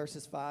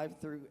 verses 5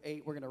 through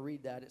 8, we're going to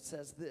read that. It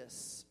says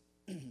this.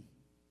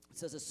 It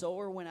says, a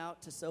sower went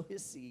out to sow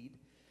his seed,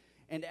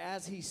 and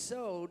as he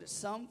sowed,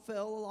 some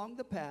fell along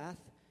the path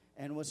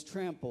and was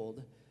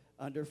trampled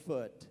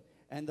underfoot.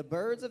 And the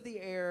birds of the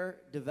air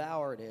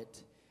devoured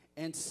it,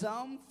 and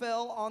some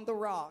fell on the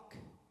rock,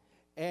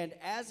 and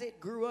as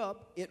it grew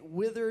up, it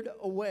withered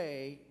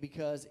away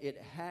because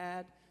it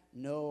had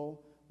no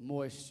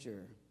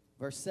moisture.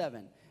 Verse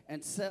 7.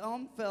 And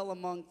some fell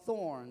among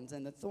thorns,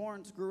 and the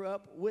thorns grew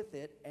up with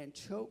it and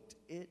choked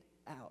it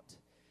out.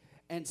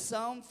 And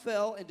some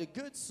fell into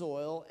good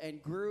soil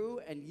and grew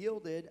and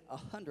yielded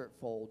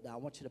 100-fold. Now, I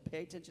want you to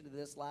pay attention to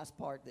this last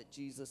part that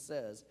Jesus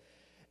says.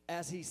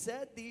 As he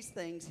said these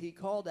things, he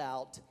called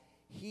out,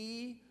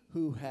 he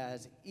who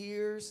has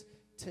ears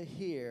to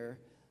hear,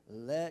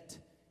 let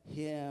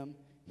him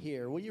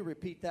hear. Will you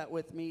repeat that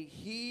with me?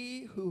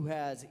 He who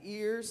has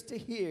ears to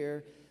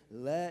hear,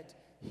 let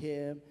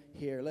him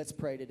hear. Let's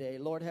pray today.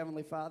 Lord,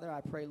 Heavenly Father, I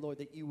pray, Lord,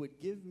 that you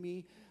would give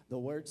me the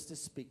words to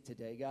speak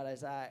today. God,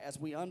 as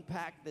we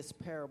unpack this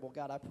parable,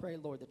 God, I pray,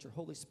 Lord, that your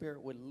Holy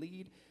Spirit would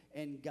lead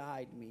and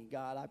guide me.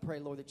 God, I pray,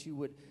 Lord, that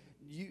you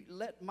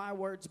let my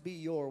words be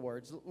your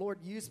words. Lord,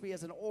 use me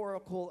as an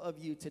oracle of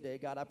you today.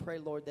 God, I pray,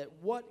 Lord, that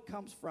what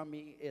comes from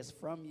me is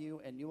from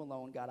you and you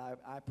alone. God,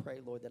 I pray,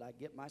 Lord, that I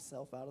get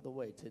myself out of the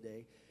way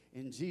today.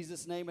 In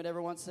Jesus' name, and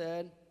everyone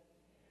said,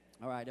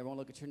 all right, everyone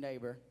look at your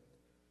neighbor.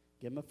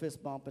 Give them a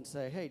fist bump and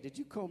say, hey, did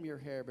you comb your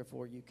hair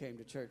before you came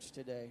to church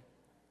today?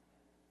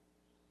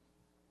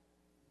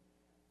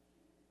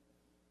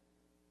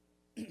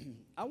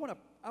 I want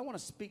to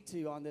speak to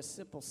you on this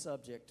simple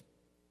subject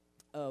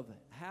of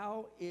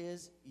how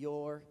is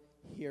your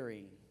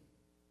hearing?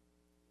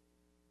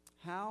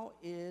 How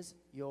is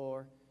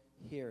your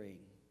hearing?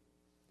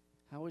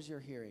 How is your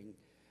hearing?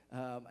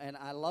 And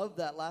I love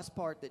that last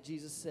part that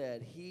Jesus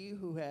said, he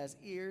who has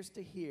ears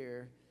to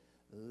hear,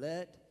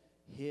 let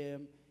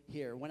him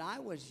hear. When I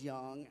was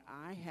young,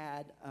 I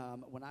had,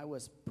 when I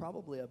was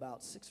probably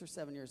about 6 or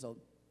 7 years old,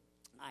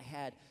 I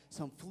had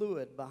some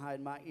fluid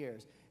behind my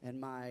ears. And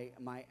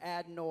my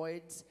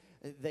adenoids,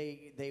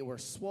 they were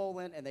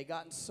swollen, and they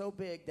gotten so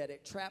big that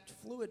it trapped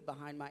fluid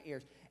behind my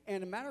ears.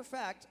 And a matter of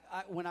fact,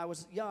 when I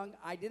was young,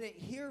 I didn't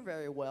hear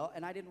very well,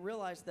 and I didn't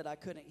realize that I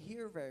couldn't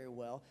hear very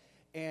well.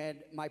 And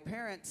my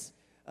parents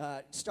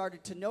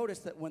started to notice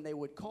that when they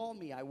would call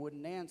me, I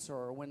wouldn't answer,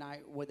 or when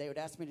they would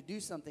ask me to do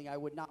something, I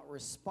would not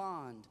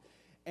respond.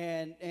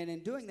 And in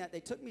doing that, they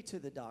took me to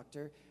the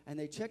doctor, and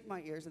they checked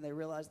my ears, and they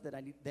realized that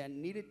I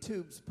needed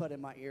tubes put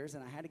in my ears,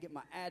 and I had to get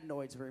my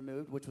adenoids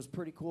removed, which was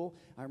pretty cool.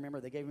 I remember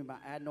they gave me my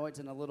adenoids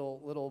in a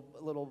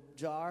little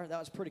jar. That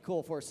was pretty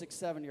cool for a 6,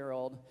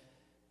 7-year-old.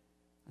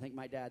 I think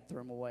my dad threw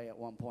them away at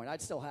one point.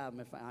 I'd still have them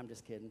if I'm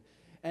just kidding.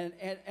 And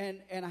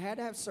I had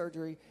to have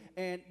surgery,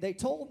 and they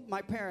told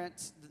my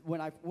parents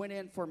when I went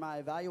in for my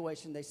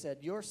evaluation, they said,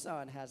 your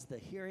son has the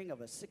hearing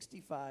of a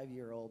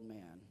 65-year-old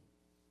man.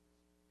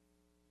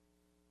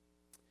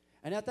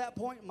 And at that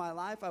point in my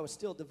life, I was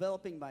still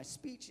developing my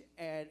speech,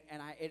 and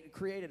it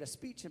created a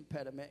speech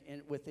impediment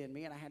within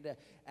me, and I had to,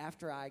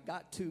 after I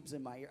got tubes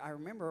in my ear, I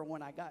remember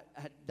when I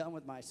had done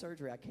with my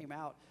surgery, I came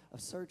out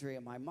of surgery,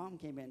 and my mom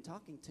came in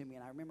talking to me,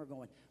 and I remember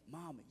going,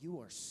 Mom, you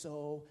are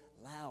so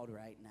loud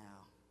right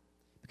now.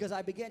 Because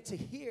I began to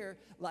hear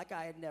like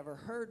I had never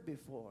heard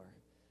before.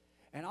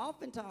 And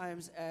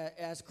oftentimes,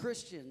 as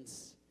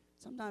Christians,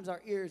 sometimes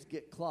our ears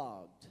get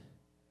clogged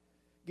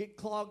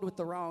with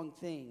the wrong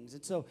things.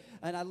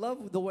 And I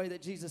love the way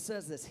that Jesus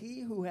says this.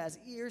 He who has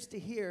ears to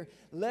hear,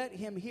 let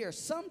him hear.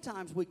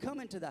 Sometimes we come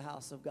into the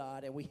house of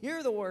God and we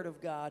hear the word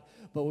of God,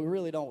 but we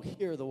really don't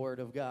hear the word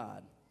of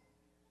God.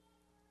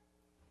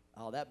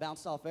 Oh, that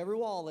bounced off every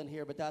wall in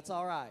here, but that's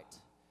all right.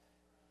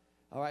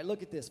 All right,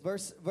 look at this.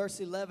 Verse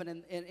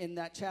 11 in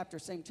that chapter,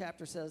 same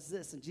chapter, says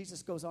this. And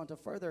Jesus goes on to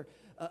further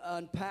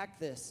unpack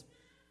this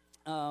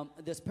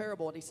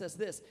parable. And he says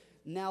this.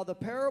 Now the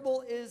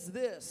parable is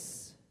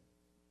this.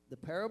 The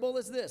parable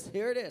is this.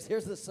 Here it is.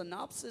 Here's the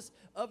synopsis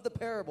of the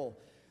parable.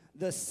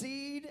 The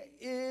seed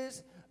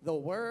is the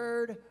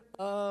word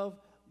of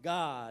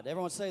God.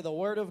 Everyone say the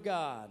word of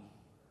God.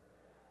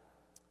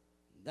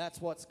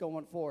 That's what's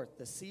going forth.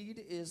 The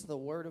seed is the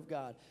word of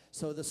God.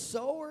 So the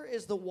sower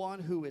is the one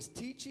who is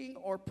teaching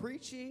or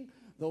preaching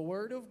the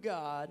word of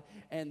God,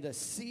 and the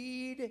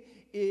seed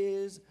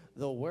is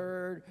the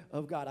word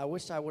of God. I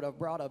wish I would have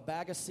brought a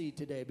bag of seed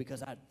today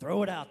because I'd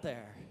throw it out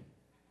there.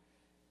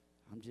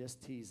 I'm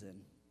just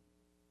teasing.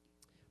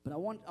 But I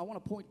want to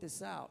point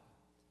this out.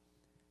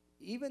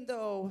 Even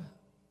though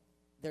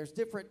there's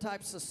different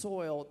types of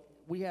soil,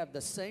 we have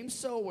the same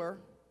sower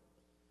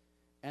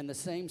and the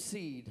same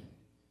seed.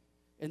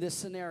 In this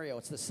scenario,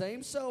 it's the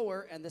same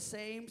sower and the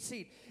same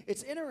seed.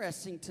 It's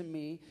interesting to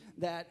me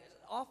that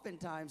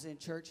oftentimes in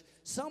church,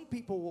 some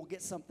people will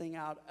get something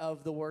out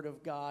of the Word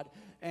of God,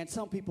 and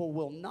some people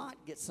will not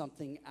get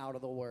something out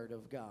of the Word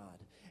of God.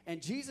 And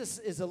Jesus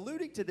is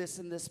alluding to this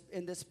in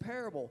this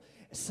parable.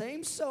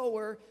 Same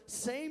sower,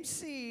 same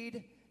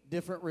seed,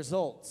 different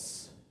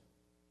results.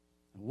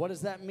 What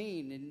does that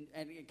mean?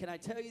 And can I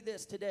tell you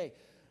this today?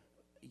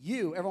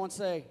 You, everyone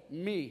say,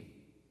 me.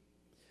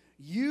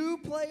 You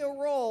play a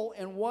role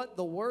in what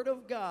the Word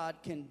of God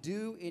can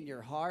do in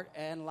your heart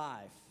and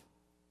life.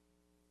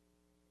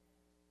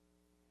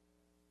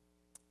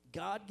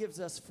 God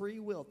gives us free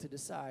will to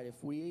decide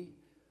if we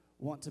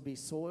want to be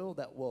soil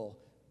that will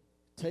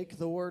take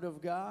the Word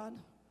of God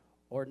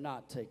or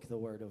not take the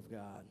Word of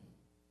God.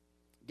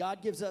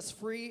 God gives us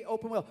free,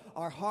 open will.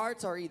 Our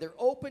hearts are either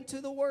open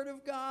to the Word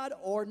of God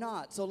or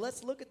not. So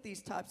let's look at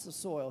these types of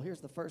soil.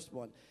 Here's the first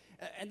one.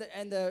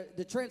 And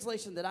the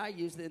translation that I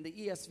use in the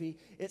ESV,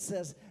 it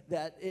says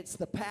that it's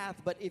the path,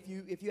 but if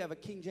you have a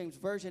King James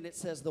Version, it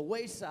says the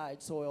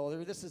wayside soil,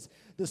 or this is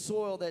the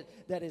soil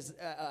that is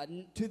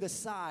to the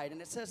side.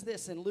 And it says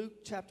this in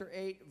Luke chapter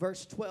 8,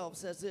 verse 12,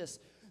 says this,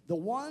 the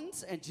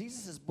ones, and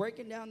Jesus is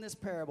breaking down this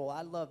parable.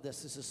 I love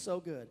this. This is so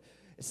good.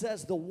 It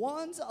says, the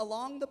ones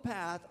along the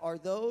path are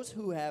those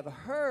who have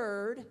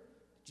heard. Did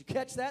you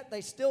catch that?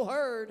 They still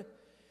heard.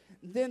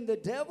 Then the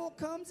devil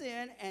comes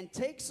in and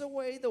takes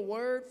away the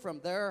word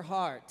from their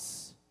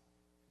hearts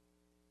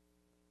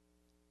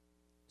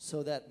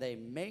so that they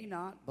may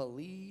not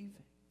believe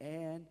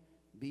and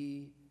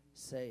be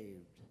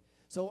saved.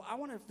 So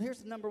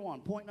here's number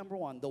one, point number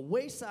one, the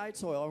wayside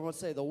soil. Everyone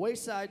say the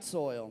wayside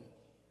soil.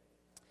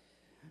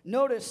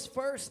 Notice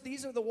first,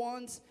 these are the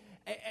ones,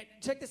 and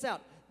check this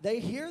out. They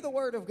hear the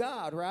word of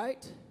God,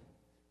 right?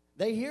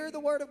 They hear the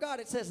word of God.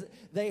 It says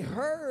they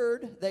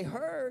heard,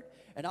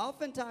 and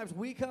oftentimes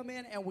we come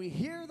in and we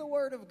hear the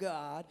word of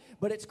God,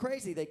 but it's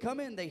crazy. They come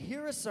in, they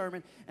hear a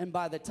sermon, and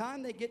by the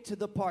time they get to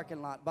the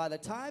parking lot, by the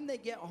time they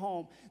get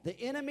home, the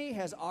enemy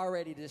has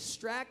already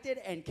distracted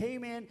and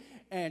came in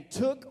and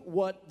took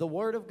what the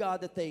word of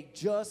God that they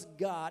just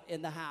got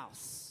in the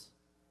house.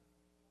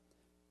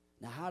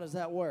 Now, how does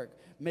that work?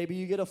 Maybe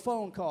you get a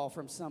phone call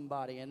from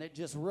somebody and it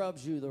just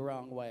rubs you the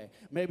wrong way.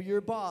 Maybe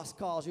your boss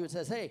calls you and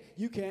says, hey,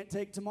 you can't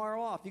take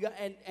tomorrow off.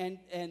 And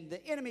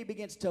the enemy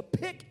begins to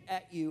pick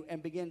at you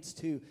and begins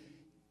to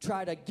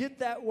try to get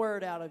that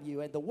word out of you.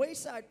 And the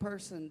wayside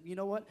person, you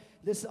know what?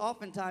 This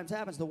oftentimes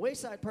happens. The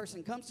wayside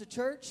person comes to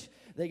church.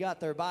 They got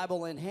their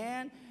Bible in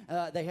hand.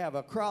 They have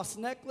a cross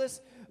necklace.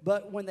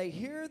 But when they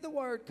hear the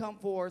word come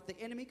forth, the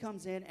enemy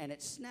comes in and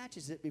it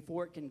snatches it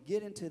before it can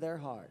get into their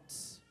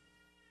hearts.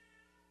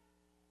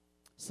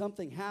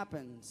 Something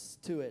happens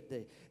to it.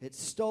 It's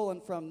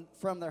stolen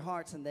from their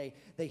hearts, and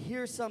they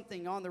hear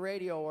something on the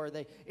radio, or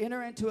they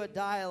enter into a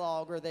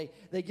dialogue, or they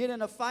get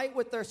in a fight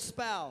with their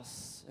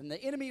spouse, and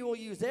the enemy will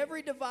use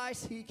every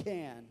device he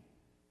can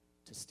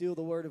to steal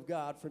the word of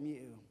God from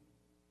you.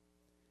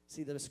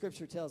 See, the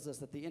scripture tells us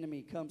that the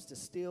enemy comes to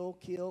steal,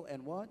 kill,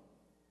 and what?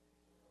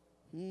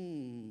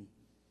 And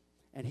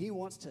he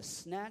wants to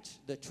snatch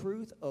the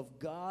truth of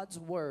God's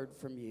word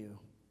from you.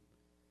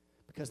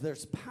 Because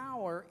there's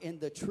power in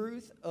the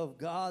truth of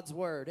God's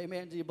word.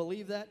 Amen. Do you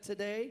believe that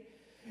today?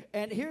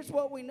 And here's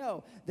what we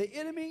know. The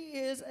enemy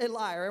is a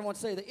liar. Everyone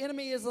say, the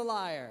enemy is a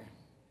liar.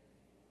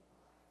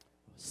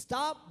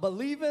 Stop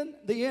believing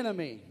the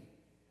enemy.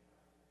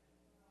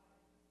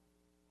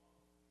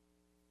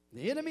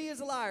 The enemy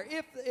is a liar.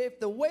 If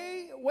the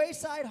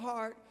wayside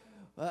heart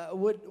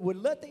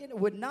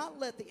would not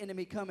let the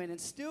enemy come in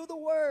and steal the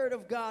word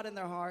of God in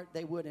their heart,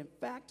 they would in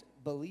fact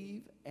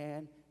believe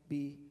and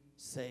be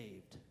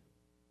saved.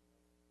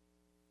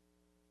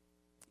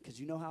 Because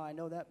you know how I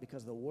know that?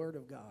 Because the word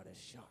of God is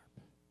sharp.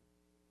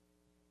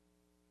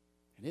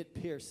 And it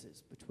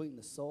pierces between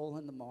the soul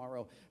and the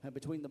marrow, and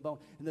between the bone.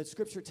 And the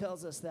scripture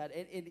tells us that.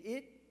 And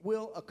it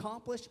will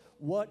accomplish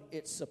what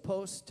it's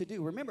supposed to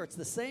do. Remember, it's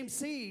the same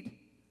seed.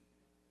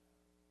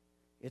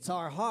 It's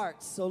our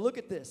hearts. So look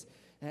at this.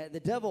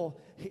 The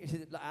devil,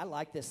 I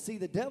like this. See,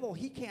 the devil,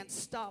 he can't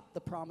stop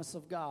the promise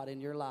of God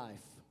in your life.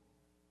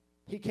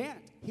 He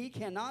can't. He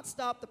cannot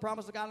stop the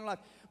promise of God in your life.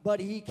 But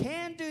he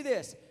can do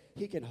this.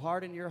 He can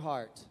harden your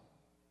heart.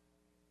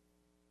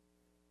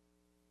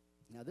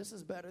 Now, this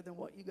is better than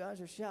what you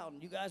guys are shouting.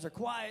 You guys are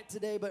quiet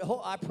today, but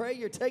I pray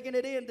you're taking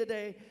it in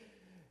today.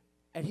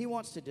 And he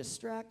wants to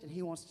distract and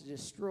he wants to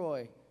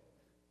destroy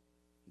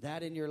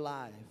that in your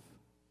life.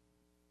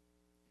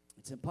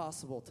 It's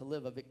impossible to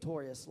live a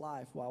victorious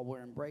life while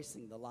we're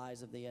embracing the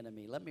lies of the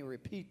enemy. Let me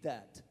repeat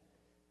that.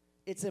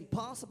 It's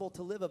impossible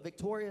to live a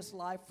victorious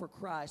life for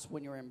Christ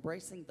when you're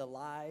embracing the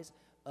lies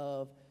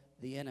of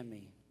the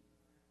enemy.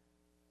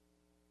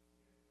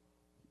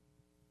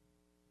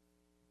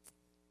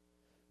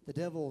 The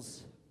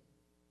devil's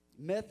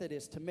method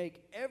is to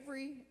make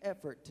every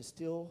effort to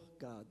steal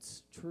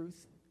God's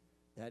truth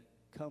that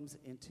comes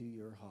into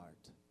your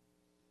heart.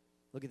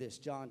 Look at this,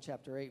 John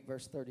chapter 8,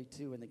 verse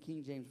 32, in the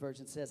King James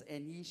Version says,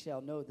 and ye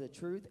shall know the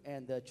truth,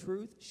 and the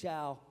truth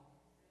shall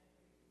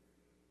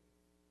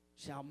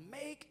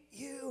make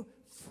you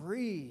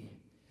free.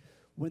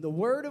 When the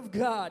word of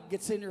God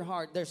gets in your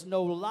heart, there's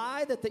no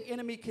lie that the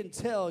enemy can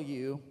tell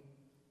you,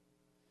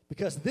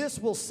 because this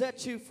will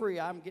set you free.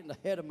 I'm getting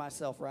ahead of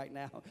myself right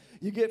now.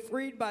 You get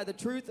freed by the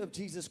truth of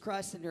Jesus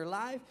Christ in your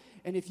life.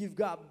 And if you've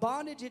got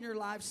bondage in your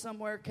life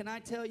somewhere, can I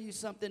tell you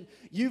something?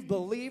 You've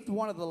believed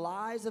one of the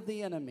lies of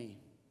the enemy.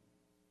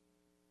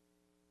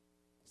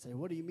 Say,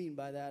 what do you mean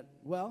by that?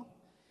 Well,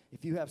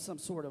 if you have some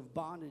sort of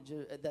bondage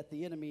that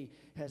the enemy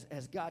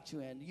has got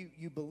you in,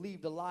 you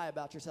believed a lie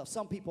about yourself.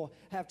 Some people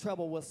have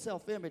trouble with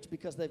self-image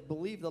because they've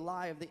believed the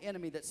lie of the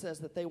enemy that says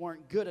that they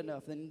weren't good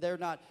enough and they're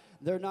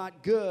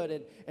not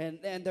good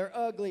and they're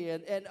ugly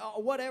and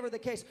whatever the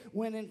case.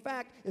 When in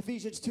fact,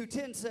 Ephesians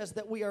 2:10 says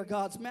that we are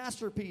God's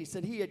masterpiece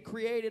and he had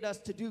created us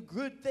to do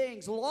good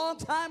things a long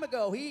time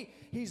ago.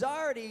 He's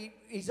already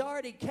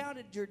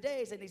counted your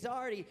days and he's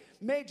already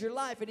made your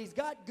life and he's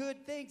got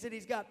good things and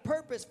he's got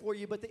purpose for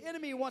you. But the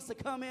enemy wants to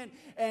come in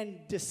and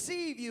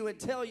deceive you and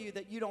tell you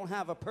that you don't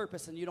have a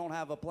purpose and you don't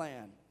have a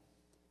plan.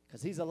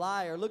 Because he's a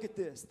liar. Look at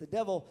this. The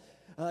devil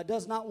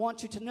does not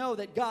want you to know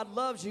that God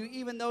loves you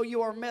even though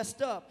you are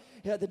messed up.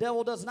 The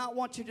devil does not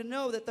want you to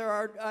know that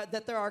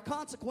there are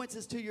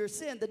consequences to your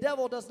sin. The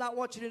devil does not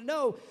want you to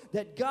know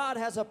that God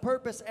has a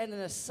purpose and an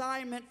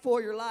assignment for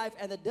your life.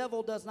 And the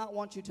devil does not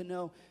want you to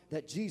know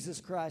that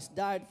Jesus Christ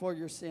died for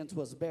your sins,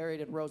 was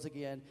buried, and rose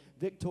again,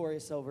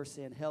 victorious over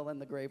sin, hell, and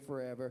the grave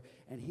forever.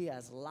 And he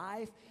has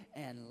life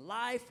and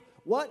life,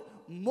 what?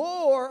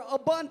 More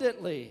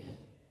abundantly.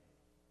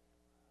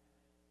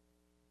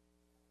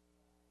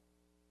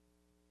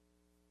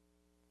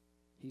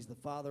 He's the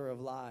father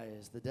of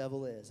lies, the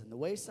devil is. And the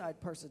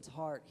wayside person's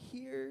heart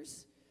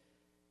hears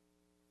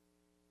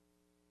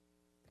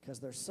because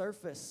their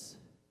surface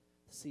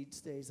the seed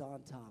stays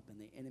on top, and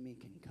the enemy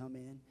can come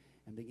in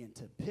and begin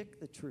to pick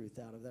the truth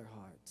out of their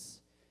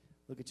hearts.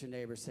 Look at your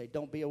neighbor, say,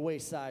 don't be a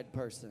wayside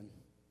person.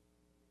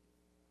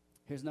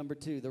 Here's number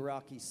 2, the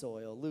rocky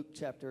soil. Luke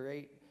chapter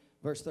 8,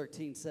 verse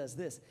 13 says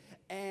this,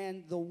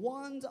 and the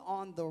ones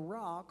on the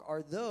rock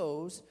are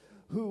those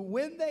who,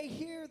 when they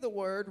hear the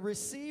word,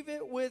 receive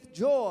it with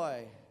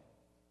joy.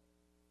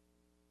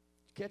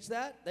 Catch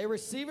that? They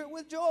receive it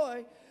with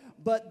joy,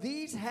 but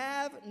these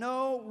have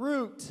no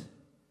root.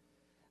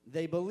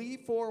 They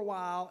believe for a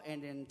while,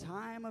 and in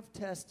time of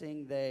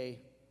testing, they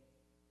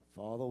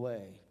fall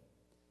away.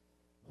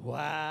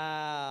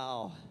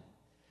 Wow.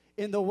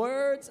 In the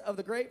words of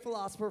the great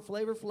philosopher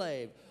Flavor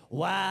Flav,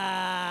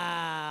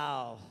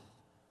 wow.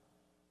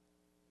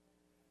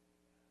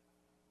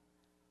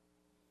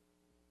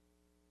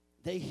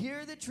 They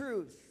hear the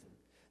truth.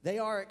 They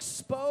are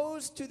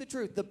exposed to the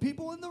truth. The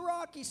people in the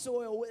rocky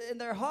soil, in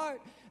their heart,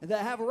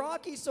 that have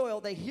rocky soil,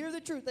 they hear the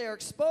truth. They are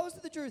exposed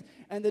to the truth.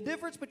 And the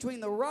difference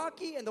between the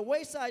rocky and the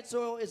wayside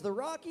soil is the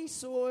rocky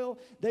soil,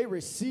 they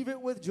receive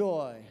it with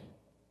joy.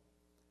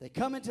 They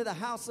come into the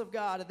house of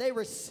God and they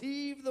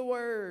receive the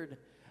word.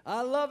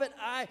 I love it.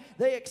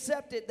 They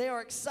accept it. They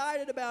are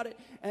excited about it.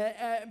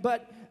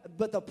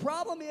 But the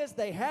problem is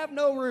they have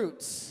no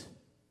roots.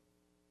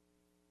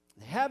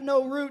 They have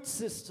no root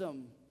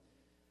system.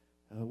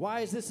 Why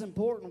is this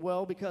important?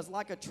 Well, because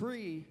like a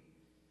tree,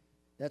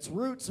 that's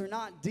roots are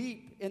not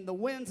deep, and the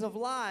winds of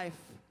life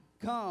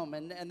come,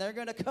 and they're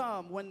going to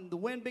come when the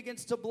wind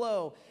begins to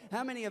blow.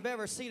 How many have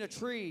ever seen a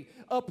tree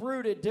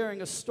uprooted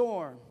during a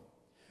storm?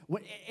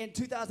 In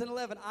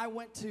 2011, I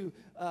went to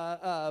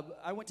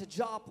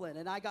Joplin,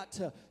 and I got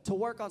to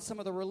work on some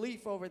of the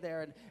relief over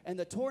there, and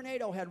the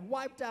tornado had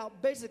wiped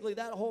out basically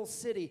that whole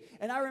city.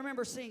 And I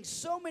remember seeing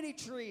so many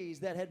trees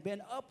that had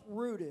been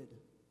uprooted.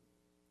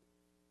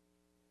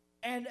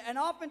 And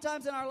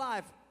oftentimes in our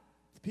life,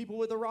 people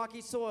with the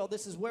rocky soil,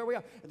 this is where we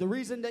are. The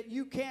reason that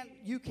you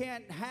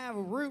can't have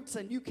roots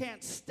and you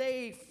can't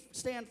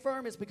stand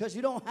firm is because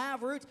you don't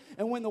have roots.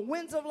 And when the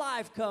winds of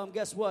life come,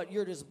 guess what?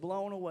 You're just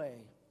blown away.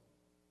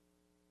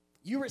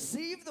 You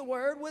receive the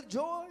word with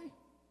joy.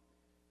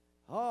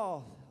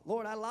 Oh,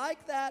 Lord, I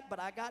like that, but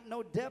I got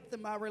no depth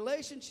in my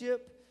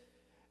relationship.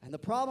 And the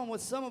problem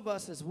with some of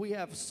us is we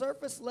have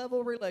surface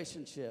level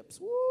relationships.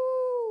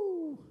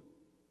 Woo!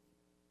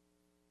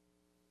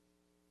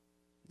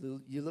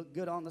 You look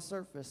good on the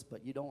surface,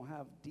 but you don't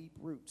have deep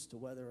roots to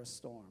weather a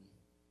storm.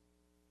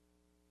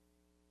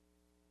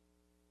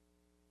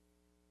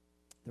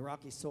 The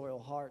rocky soil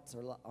hearts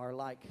are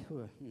like,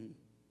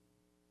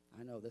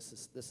 I know this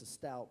is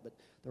stout, but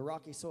the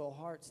rocky soil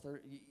hearts,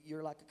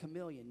 you're like a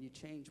chameleon. You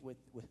change with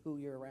who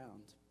you're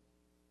around.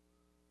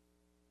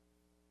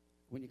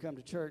 When you come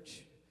to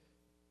church,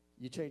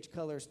 you change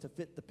colors to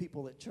fit the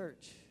people at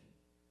church.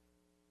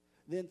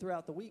 Then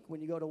throughout the week,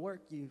 when you go to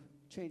work, you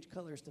change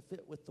colors to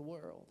fit with the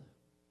world.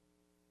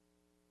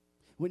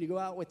 When you go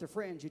out with your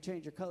friends, you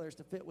change your colors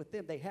to fit with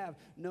them. They have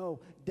no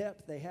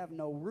depth. They have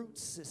no root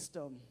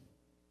system.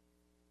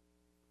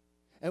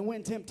 And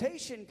when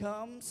temptation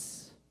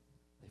comes,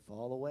 they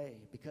fall away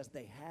because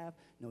they have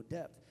no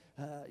depth.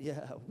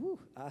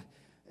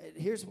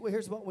 Here's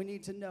what we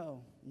need to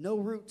know. No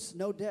roots,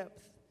 no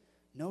depth,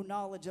 no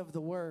knowledge of the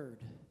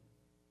word.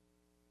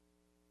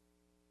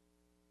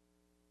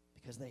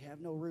 Because they have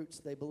no roots,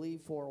 they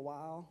believe for a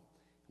while.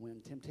 When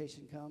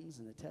temptation comes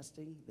and the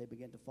testing, they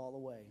begin to fall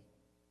away.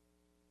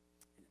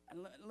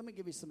 And let me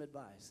give you some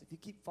advice. If you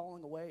keep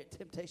falling away at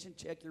temptation,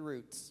 check your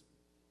roots.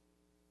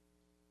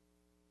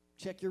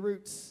 Check your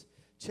roots.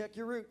 Check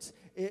your roots.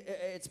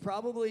 It's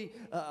probably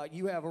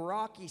you have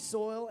rocky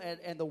soil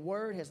and the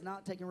word has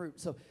not taken root.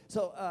 So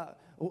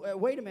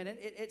wait a minute.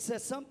 It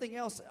says something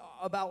else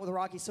about the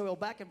rocky soil.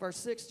 Back in verse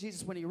 6,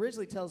 Jesus, when he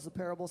originally tells the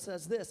parable,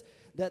 says this,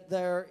 that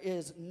there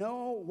is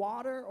no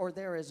water or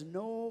there is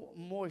no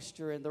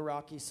moisture in the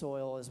rocky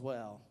soil as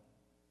well.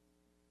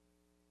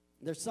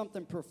 There's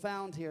something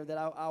profound here that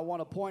I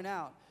want to point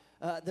out.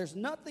 There's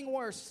nothing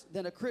worse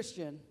than a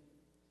Christian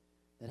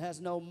that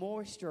has no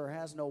moisture or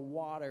has no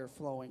water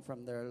flowing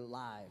from their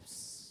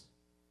lives.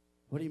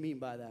 What do you mean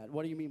by that?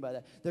 What do you mean by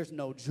that? There's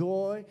no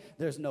joy.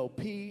 There's no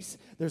peace.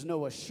 There's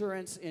no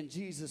assurance in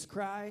Jesus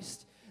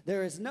Christ.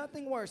 There is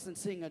nothing worse than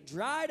seeing a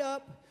dried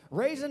up,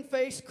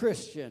 raisin-faced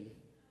Christian.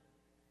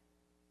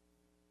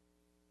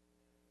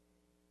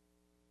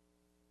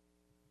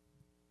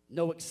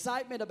 No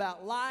excitement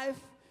about life,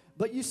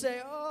 but you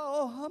say,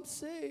 oh, I'm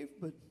saved,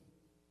 but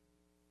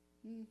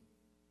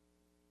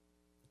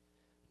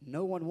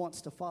no one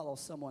wants to follow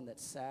someone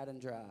that's sad and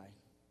dry.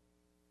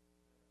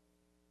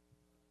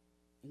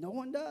 No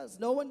one does.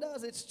 No one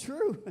does. It's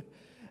true.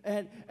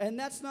 And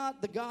that's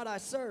not the God I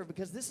serve,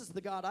 because this is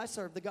the God I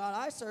serve. The God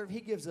I serve, he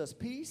gives us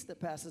peace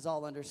that passes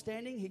all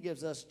understanding. He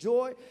gives us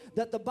joy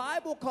that the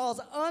Bible calls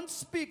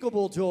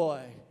unspeakable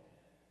joy.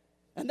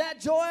 And that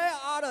joy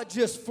ought to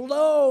just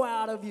flow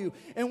out of you.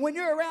 And when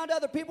you're around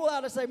other people,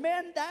 ought to say,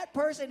 man, that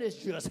person is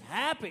just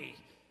happy.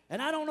 And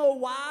I don't know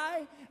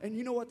why. And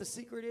you know what the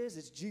secret is?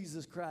 It's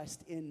Jesus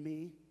Christ in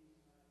me.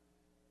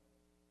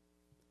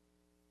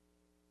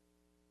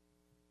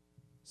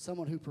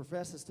 Someone who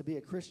professes to be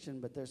a Christian,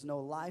 but there's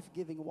no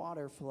life-giving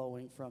water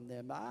flowing from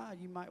them.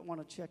 You might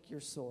want to check your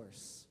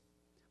source.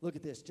 Look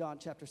at this. John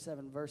chapter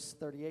 7, verse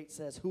 38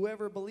 says,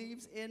 "Whoever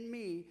believes in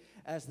me,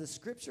 as the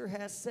scripture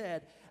has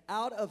said,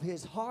 out of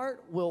his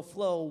heart will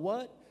flow"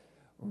 what?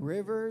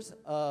 Rivers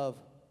of...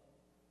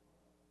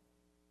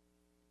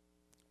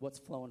 What's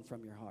flowing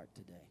from your heart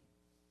today?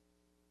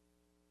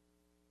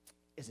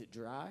 Is it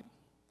dry?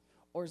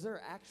 Or is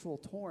there actual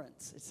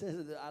torrents? It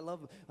says, I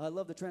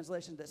love the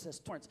translation that says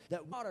torrents,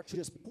 that water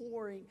just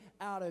pouring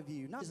out of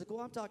you. Not physical,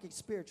 I'm talking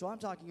spiritual. I'm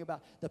talking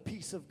about the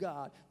peace of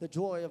God, the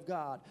joy of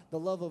God, the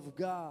love of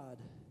God.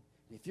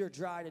 If you're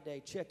dry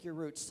today, check your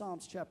roots.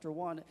 Psalms chapter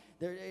 1,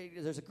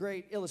 there's a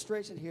great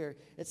illustration here.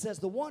 It says,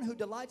 "The one who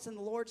delights in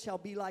the Lord shall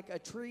be like a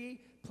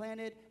tree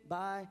planted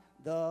by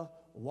the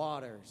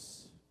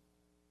waters."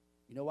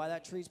 You know why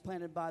that tree's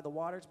planted by the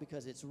waters?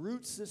 Because its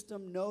root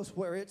system knows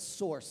where its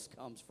source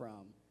comes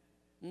from.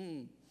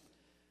 And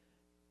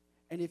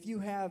if you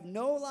have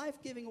no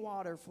life-giving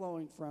water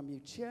flowing from you,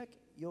 check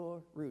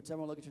your roots.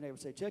 Everyone look at your neighbor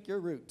and say, check your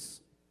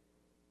roots.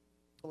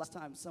 The last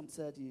time someone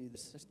said to you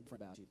this is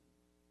different about you.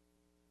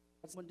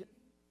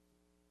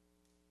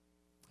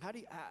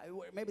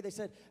 Maybe they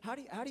said, how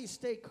do you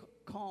stay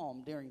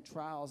calm during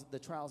the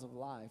trials of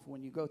life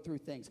when you go through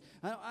things?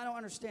 I don't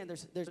understand.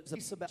 There's a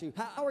piece about you.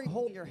 How are you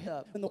holding your head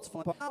up?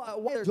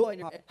 What is joy in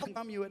your heart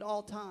from you at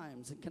all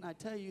times? And can I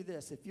tell you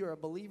this? If you're a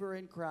believer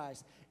in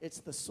Christ, it's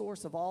the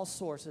source of all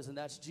sources, and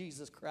that's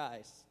Jesus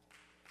Christ.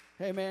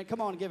 Hey, man,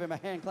 come on, give him a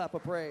hand clap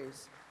of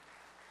praise.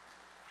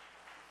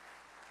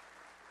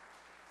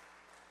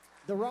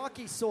 The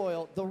rocky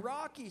soil,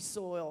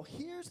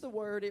 here's the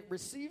word, it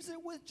receives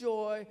it with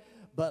joy,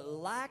 but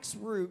lacks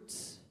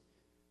roots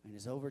and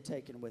is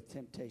overtaken with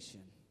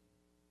temptation.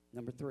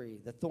 Number 3,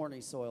 the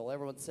thorny soil.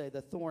 Everyone say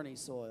the thorny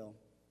soil.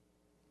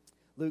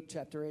 Luke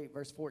chapter 8,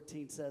 verse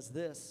 14 says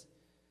this,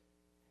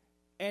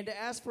 "And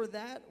as for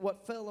that,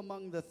 what fell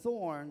among the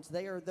thorns,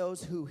 they are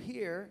those who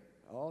hear."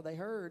 Oh, they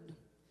heard.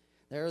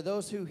 There are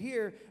those who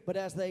hear, but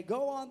as they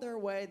go on their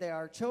way, they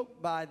are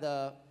choked by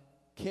the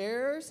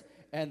cares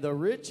and the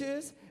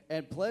riches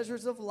and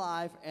pleasures of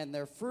life, and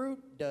their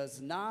fruit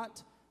does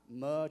not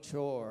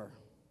mature.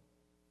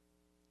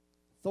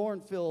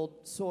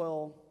 Thorn-filled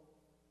soil,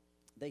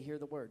 they hear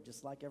the word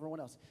just like everyone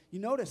else. You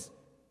notice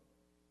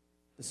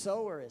the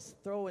sower is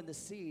throwing the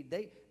seed.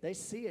 They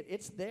see it.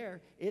 It's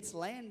there. It's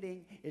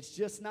landing. It's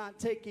just not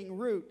taking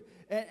root.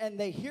 And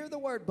they hear the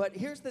word, but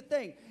here's the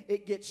thing.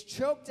 It gets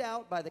choked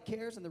out by the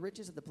cares and the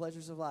riches and the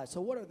pleasures of life.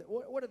 So what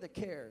are the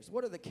cares?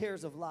 What are the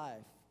cares of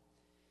life?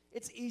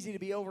 It's easy to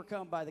be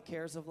overcome by the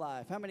cares of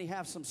life. How many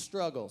have some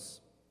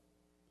struggles?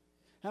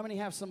 How many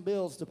have some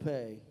bills to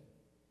pay?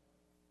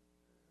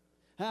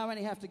 How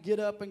many have to get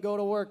up and go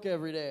to work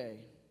every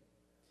day?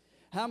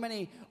 How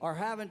many are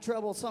having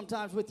trouble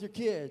sometimes with your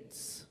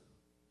kids?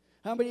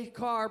 How many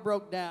car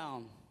broke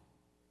down?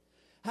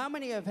 How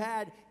many have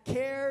had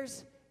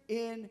cares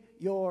in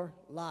your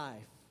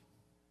life?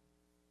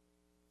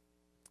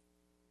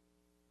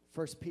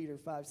 1 Peter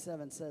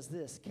 5:7 says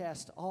this,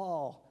 "Cast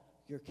all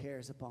your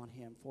cares upon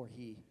him, for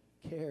he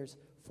cares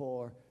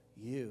for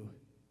you."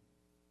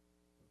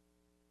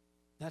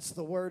 That's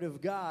the word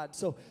of God.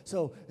 So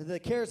the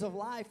cares of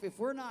life, if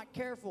we're not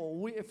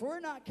careful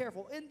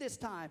in this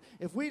time,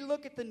 if we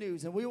look at the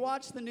news and we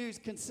watch the news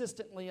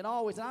consistently and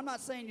always, and I'm not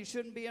saying you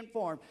shouldn't be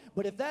informed,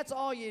 but if that's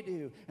all you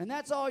do and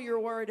that's all you're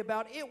worried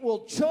about, it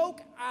will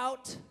choke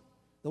out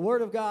the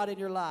word of God in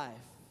your life.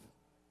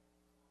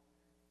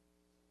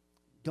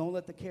 Don't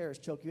let the cares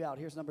choke you out.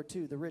 Here's number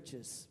 2, the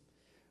riches.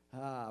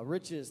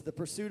 Riches, the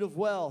pursuit of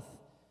wealth.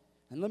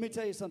 And let me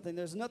tell you something,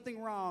 there's nothing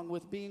wrong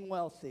with being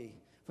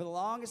wealthy. For the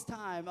longest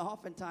time,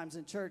 oftentimes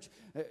in church,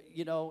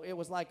 it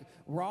was like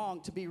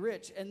wrong to be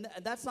rich. And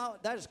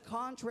that is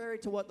contrary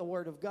to what the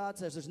Word of God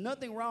says. There's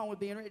nothing wrong with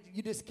being rich.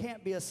 You just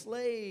can't be a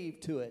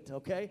slave to it,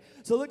 okay?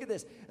 So look at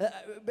this.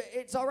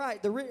 It's all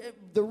right.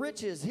 The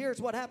riches,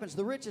 here's what happens.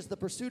 The riches, the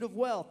pursuit of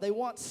wealth. They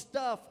want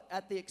stuff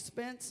at the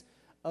expense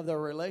of their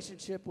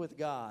relationship with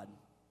God.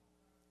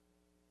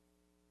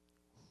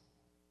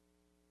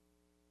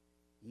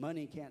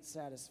 Money can't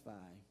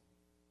satisfy.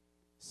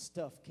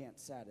 Stuff can't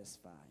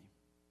satisfy.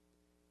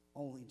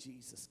 Only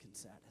Jesus can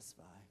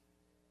satisfy.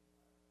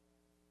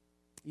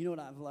 You know what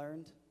I've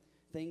learned?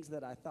 Things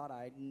that I thought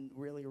I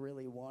really,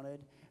 really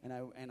wanted, and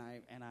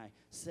I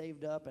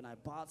saved up and I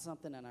bought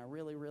something and I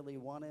really, really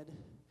wanted.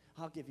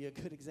 I'll give you a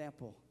good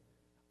example.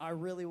 I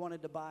really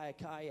wanted to buy a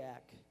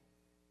kayak.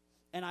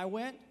 And I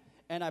went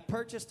and I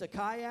purchased a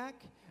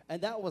kayak,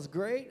 and that was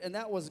great. And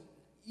that was,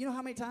 you know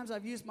how many times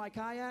I've used my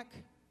kayak?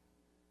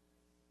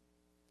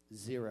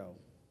 0.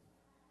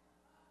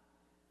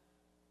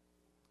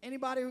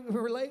 Anybody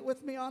relate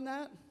with me on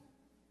that?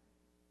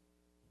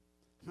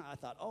 I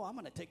thought, I'm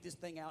going to take this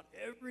thing out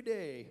every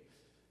day.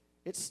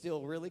 It's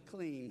still really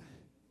clean.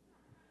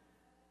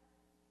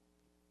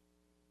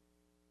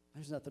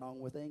 There's nothing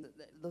wrong with things.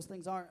 Those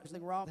things aren't, there's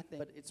nothing wrong with them,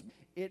 but it's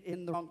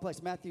in the wrong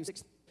place. Matthew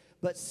 6,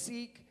 "But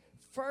seek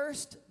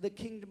first the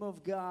kingdom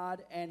of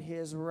God and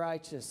his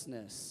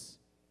righteousness."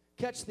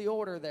 Catch the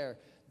order there.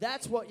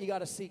 That's what you got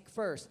to seek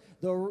first.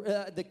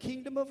 The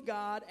kingdom of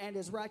God and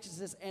his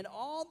righteousness, and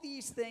all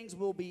these things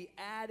will be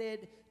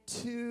added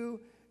to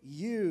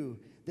you.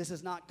 This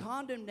is not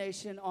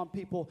condemnation on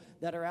people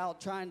that are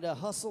out trying to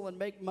hustle and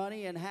make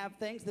money and have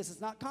things. This is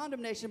not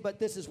condemnation, but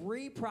this is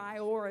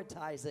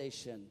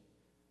reprioritization.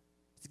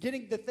 It's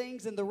getting the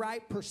things in the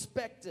right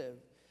perspective.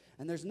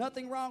 And there's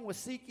nothing wrong with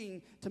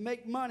seeking to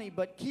make money,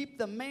 but keep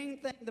the main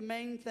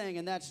thing,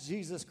 and that's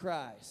Jesus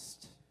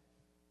Christ.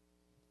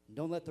 And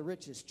don't let the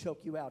riches choke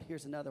you out.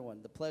 Here's another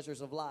one, the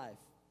pleasures of life.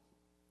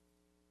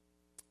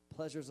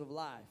 Pleasures of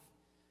life.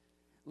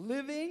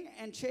 Living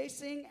and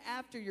chasing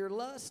after your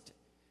lust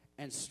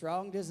and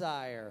strong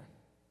desire.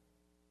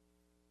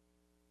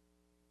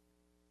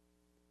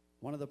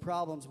 One of the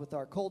problems with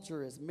our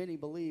culture is many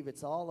believe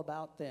it's all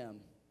about them.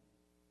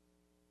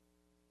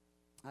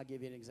 I'll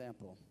give you an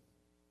example.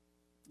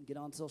 Get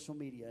on social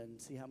media and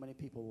see how many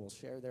people will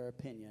share their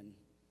opinion.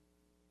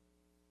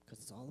 Because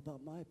it's all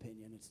about my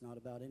opinion. It's not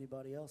about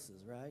anybody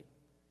else's, right?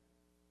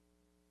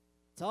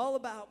 It's all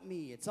about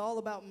me. It's all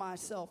about my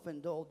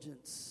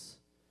self-indulgence.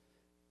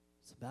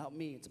 It's about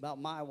me. It's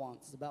about my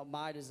wants. It's about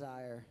my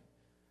desire.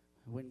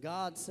 When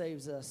God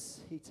saves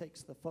us, he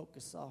takes the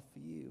focus off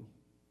of you.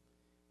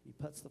 He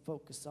puts the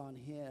focus on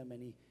him,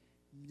 and he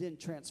then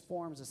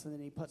transforms us, and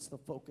then he puts the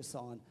focus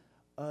on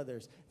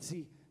others.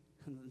 See,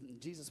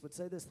 Jesus would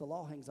say this, the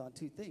law hangs on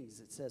two things.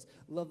 It says,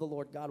 love the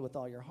Lord God with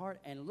all your heart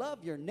and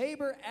love your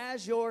neighbor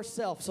as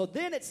yourself. So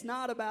then it's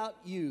not about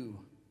you.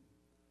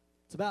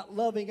 It's about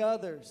loving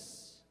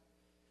others.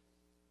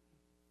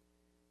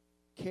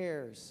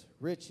 Cares,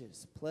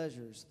 riches,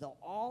 pleasures, they'll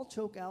all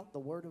choke out the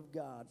word of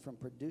God from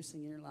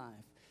producing in your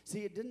life.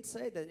 See, it didn't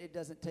say that it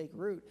doesn't take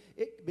root.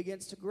 It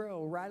begins to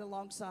grow right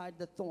alongside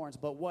the thorns.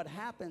 But what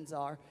happens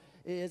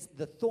is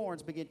the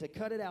thorns begin to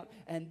cut it out.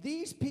 And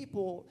these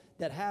people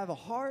that have a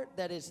heart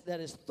that is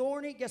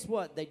thorny, guess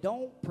what? They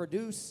don't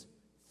produce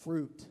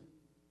fruit.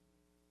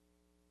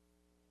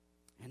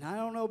 And I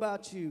don't know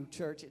about you,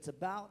 church. It's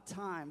about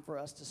time for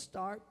us to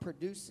start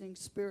producing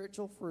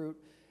spiritual fruit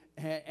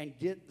and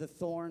get the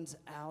thorns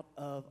out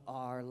of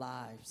our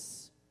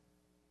lives.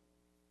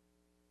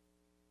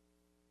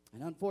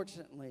 And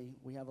unfortunately,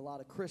 we have a lot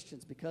of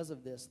Christians because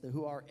of this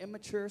who are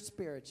immature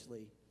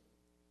spiritually.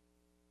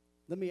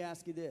 Let me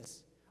ask you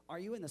this. Are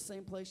you in the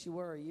same place you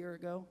were a year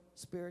ago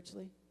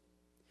spiritually?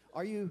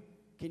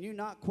 Can you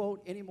not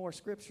quote any more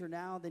scripture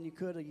now than you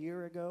could a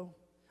year ago?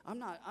 I'm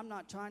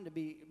not trying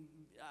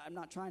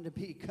to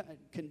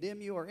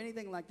condemn you or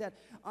anything like that.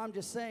 I'm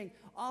just saying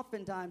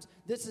oftentimes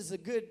this is a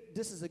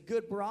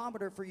good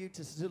barometer for you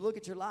to look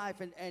at your life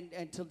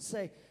and to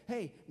say,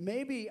 hey,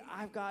 maybe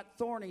I've got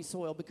thorny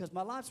soil because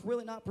my life's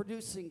really not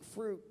producing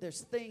fruit.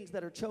 There's things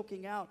that are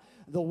choking out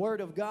the word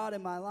of God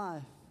in my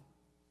life.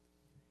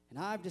 And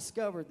I've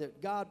discovered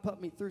that God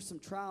put me through some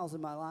trials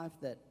in my life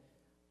that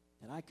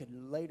I could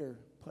later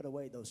put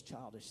away those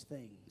childish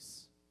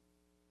things.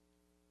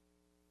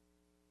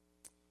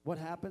 What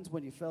happens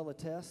when you fail a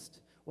test?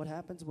 What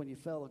happens when you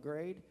fail a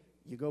grade?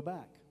 You go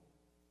back.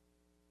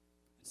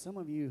 Some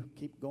of you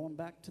keep going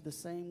back to the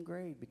same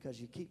grade because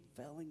you keep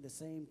failing the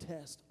same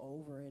test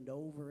over and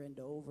over and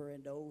over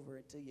and over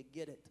until you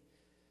get it.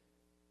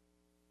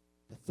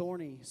 The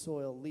thorny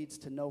soil leads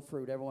to no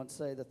fruit. Everyone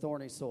say the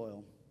thorny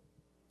soil.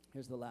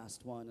 Here's the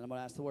last one, and I'm going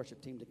to ask the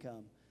worship team to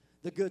come.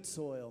 The good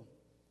soil.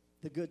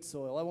 The good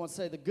soil. I want to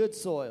say the good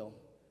soil.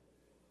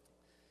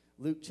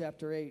 Luke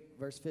chapter 8,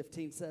 verse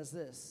 15 says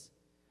this.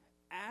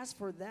 As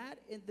for that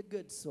in the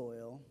good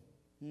soil,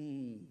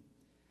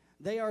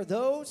 they are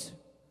those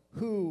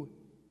who,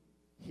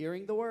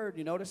 hearing the word,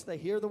 you notice they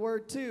hear the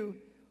word too,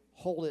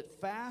 hold it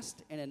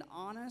fast in an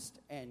honest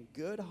and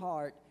good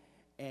heart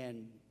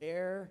and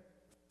bear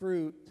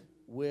fruit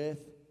with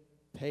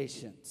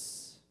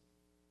patience.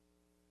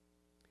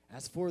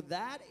 As for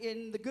that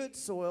in the good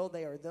soil,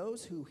 they are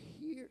those who,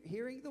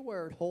 hearing the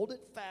word, hold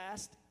it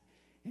fast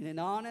in an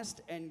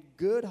honest and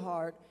good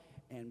heart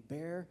and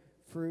bear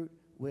fruit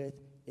with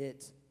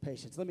its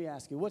patience. Let me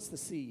ask you, what's the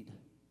seed?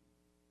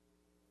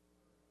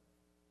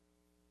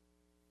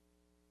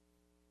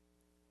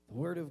 The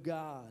word of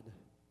God.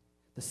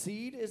 The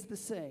seed is the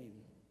same.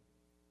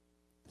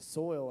 The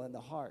soil and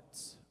the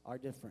hearts are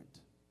different.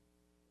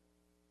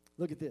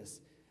 Look at this.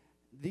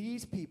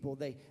 These people,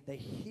 they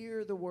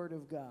hear the word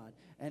of God,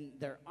 and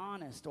they're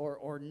honest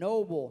or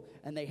noble,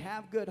 and they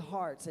have good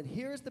hearts. And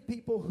here's the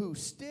people who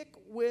stick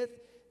with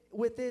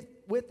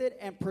it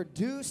and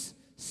produce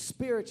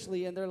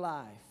spiritually in their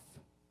life.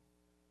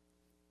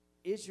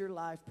 Is your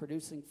life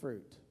producing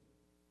fruit?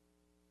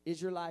 Is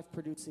your life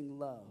producing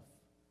love?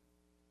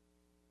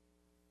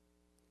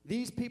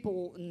 These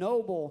people,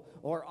 noble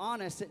or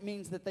honest, it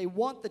means that they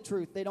want the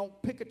truth. They don't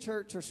pick a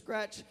church or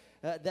scratch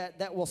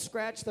that will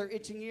scratch their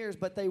itching ears,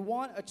 but they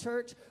want a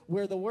church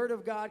where the word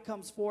of God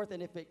comes forth,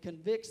 and if it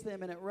convicts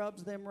them and it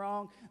rubs them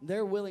wrong,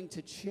 they're willing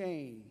to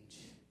change.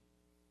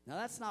 Now,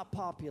 that's not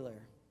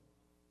popular.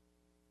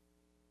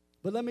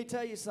 But let me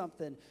tell you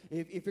something.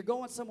 If you're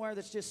going somewhere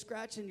that's just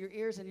scratching your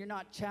ears and you're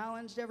not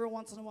challenged every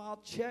once in a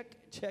while, check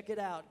it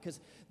out. Because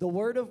the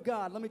Word of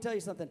God, let me tell you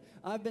something.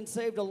 I've been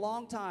saved a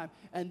long time,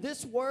 and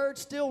this Word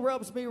still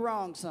rubs me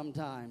wrong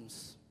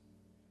sometimes.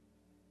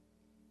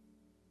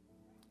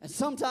 And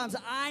sometimes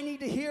I need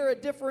to hear a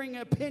differing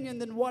opinion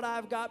than what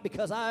I've got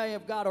because I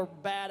have got a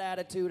bad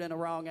attitude and a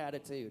wrong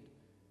attitude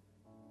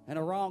and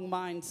a wrong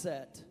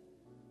mindset.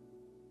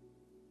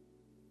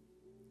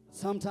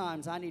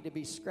 Sometimes I need to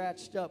be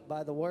scratched up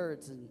by the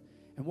words and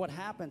what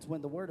happens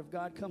when the Word of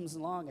God comes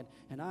along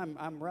and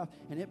I'm rough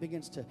and it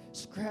begins to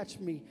scratch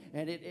me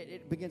and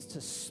it begins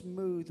to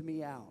smooth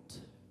me out.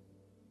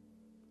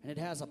 And it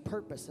has a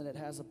purpose and it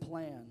has a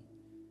plan.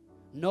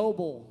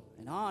 Noble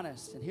and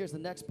honest. And here's the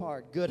next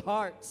part, good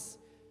hearts.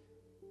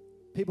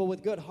 People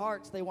with good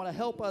hearts, they want to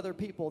help other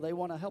people. They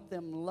want to help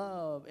them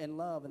love, and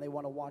they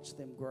want to watch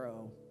them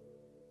grow.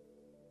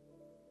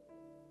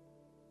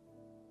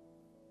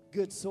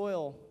 Good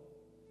soil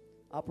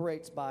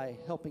operates by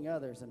helping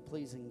others and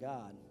pleasing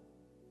God.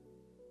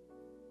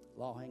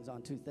 Law hangs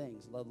on two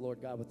things. Love the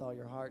Lord God with all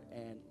your heart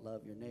and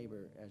love your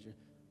neighbor as your...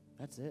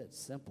 That's it. It's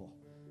simple.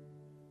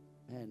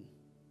 And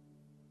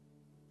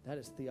that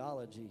is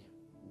theology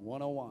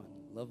 101.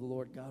 Love the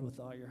Lord God with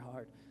all your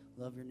heart.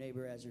 Love your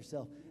neighbor as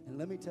yourself. And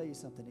let me tell you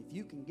something. If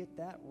you can get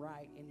that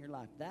right in your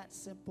life, that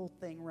simple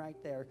thing right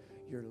there,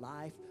 your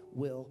life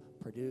will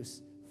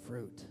produce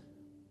fruit.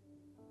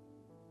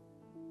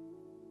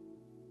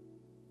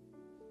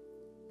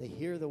 They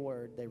hear the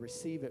word, they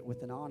receive it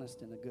with an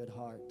honest and a good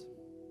heart.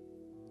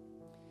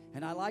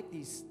 And I like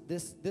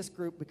this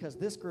group because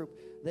this group,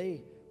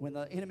 when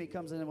the enemy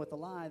comes in with a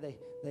lie,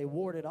 they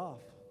ward it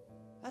off.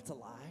 That's a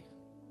lie.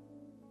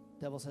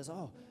 Devil says,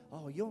 oh,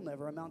 you'll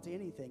never amount to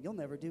anything. You'll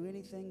never do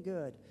anything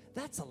good.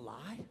 That's a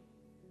lie.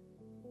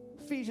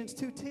 Ephesians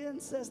 2:10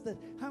 says that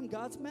I'm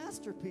God's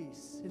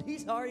masterpiece, and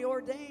he's already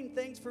ordained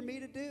things for me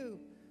to do.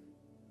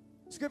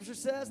 Scripture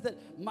says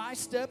that my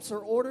steps are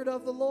ordered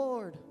of the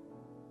Lord.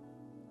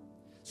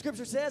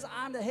 Scripture says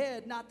I'm the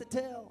head, not the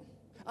tail.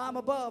 I'm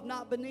above,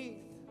 not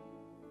beneath.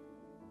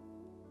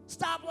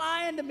 Stop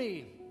lying to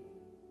me.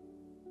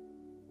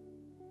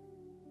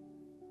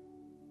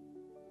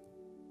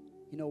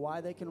 You know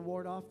why they can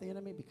ward off the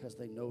enemy? Because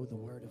they know the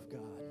Word of God.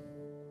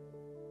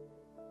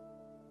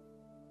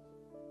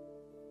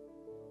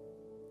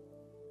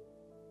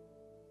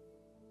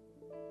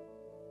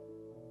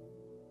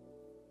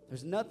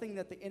 There's nothing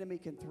that the enemy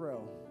can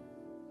throw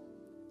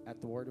at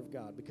the Word of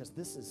God because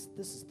this is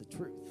the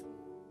truth.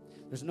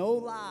 There's no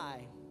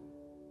lie.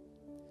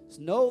 There's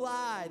no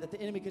lie that the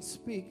enemy could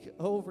speak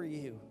over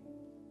you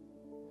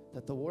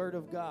that the Word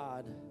of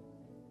God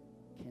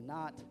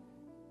cannot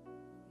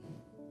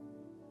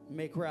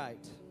make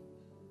right.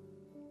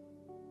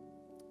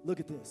 Look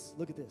at this.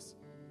 Look at this.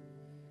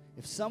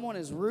 If someone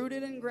is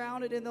rooted and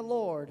grounded in the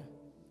Lord,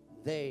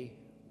 they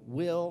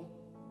will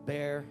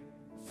bear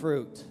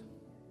fruit.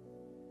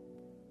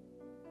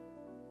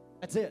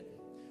 That's it.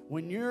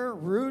 When you're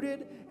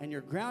rooted and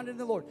you're grounded in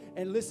the Lord,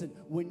 and listen,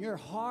 when your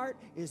heart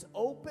is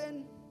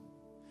open,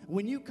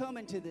 when you come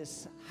into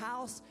this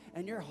house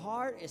and your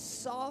heart is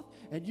soft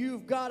and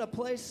you've got a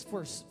place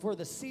for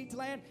the seed to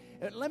land,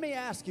 let me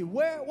ask you,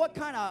 what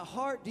kind of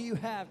heart do you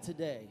have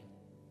today?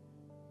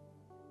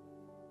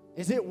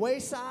 Is it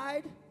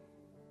wayside?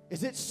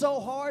 Is it so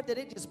hard that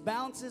it just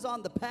bounces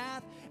on the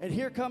path and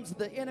here comes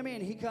the enemy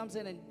and he comes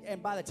in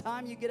and by the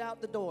time you get out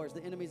the doors,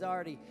 the enemy's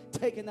already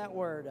taken that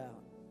word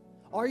out?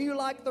 Are you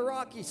like the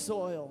rocky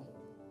soil?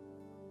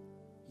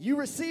 You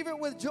receive it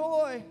with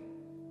joy,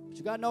 but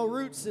you got no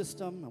root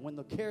system, and when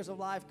the cares of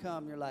life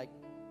come, you're like,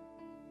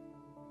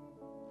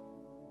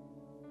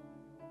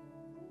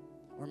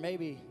 or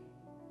maybe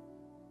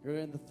you're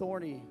in the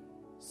thorny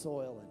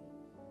soil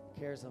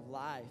and cares of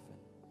life,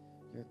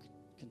 and you're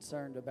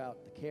concerned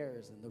about the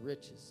cares and the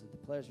riches and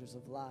the pleasures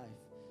of life,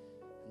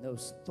 and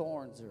those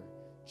thorns are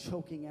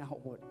choking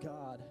out what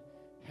God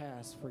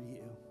has for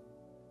you.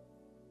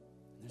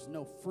 There's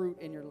no fruit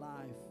in your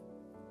life.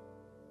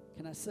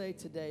 Can I say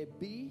today,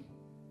 be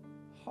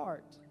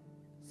heart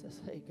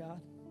says, hey,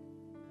 God,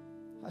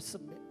 I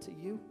submit to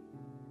you.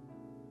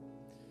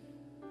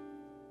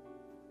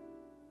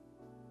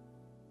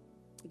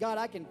 God,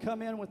 I can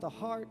come in with a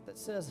heart that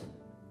says,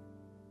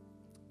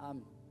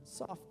 I'm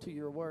soft to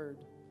your word.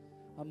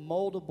 I'm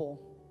moldable.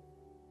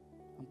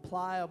 I'm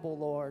pliable,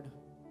 Lord,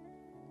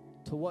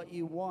 to what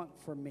you want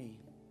from me.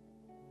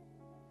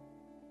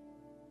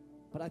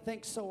 But I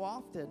think so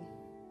often,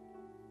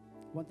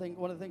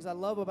 one of the things I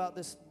love about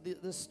this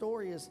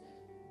story is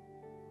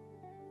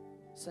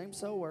same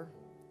sower,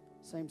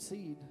 same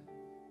seed,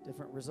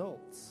 different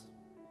results.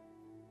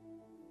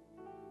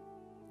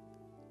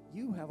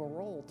 You have a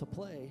role to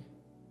play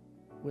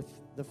with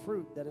the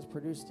fruit that is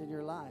produced in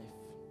your life.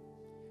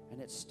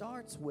 And it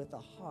starts with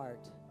a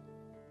heart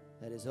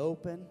that is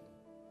open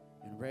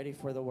and ready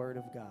for the Word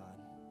of God.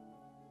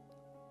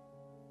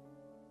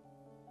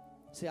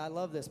 See, I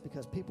love this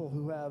because people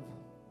who have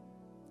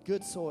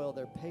good soil,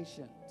 they're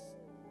patient.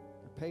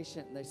 They're They're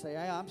patient, and they say,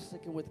 hey, I'm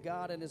sticking with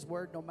God and His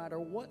Word no matter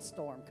what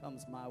storm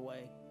comes my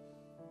way.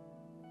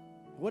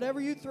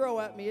 Whatever you throw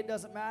at me, it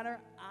doesn't matter.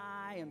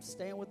 I am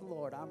staying with the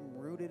Lord. I'm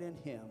rooted in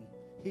Him.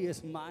 He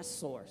is my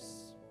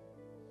source.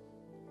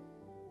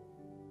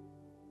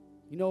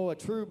 You know, a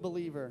true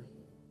believer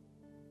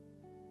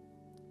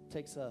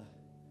takes a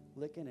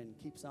licking and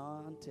keeps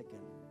on ticking.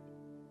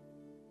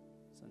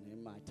 So,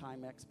 my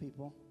Timex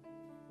people.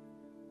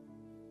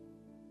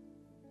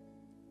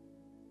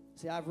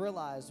 See, I've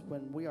realized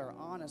when we are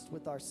honest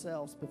with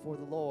ourselves before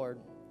the Lord,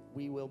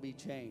 we will be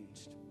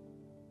changed.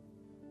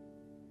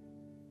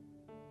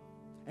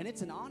 And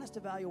it's an honest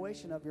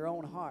evaluation of your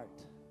own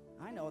heart.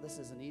 I know this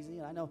isn't easy,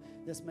 and I know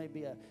this may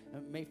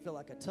feel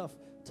like a tough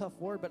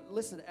word, but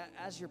listen,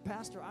 as your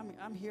pastor,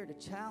 I'm here to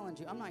challenge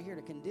you. I'm not here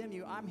to condemn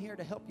you. I'm here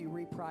to help you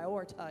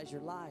reprioritize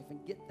your life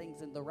and get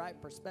things in the right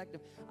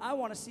perspective. I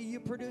want to see you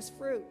produce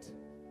fruit.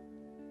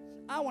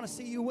 I want to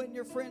see you win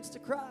your friends to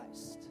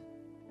Christ.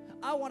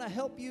 I want to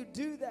help you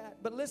do that.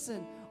 But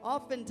listen,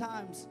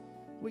 oftentimes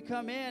we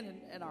come in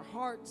and our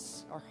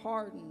hearts are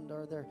hardened,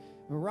 or they're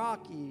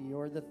rocky,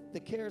 or the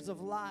cares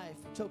of life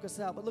choke us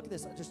out. But look at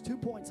this. Just 2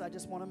 points I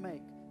just want to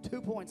make.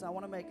 2 points I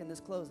want to make in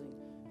this closing.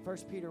 1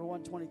 Peter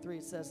 1:23,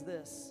 it says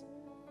this.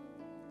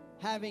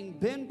 Having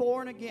been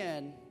born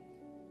again,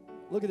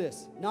 look at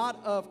this,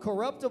 not of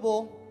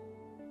corruptible,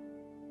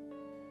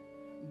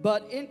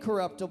 but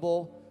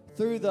incorruptible,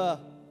 through the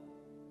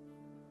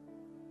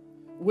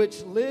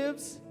which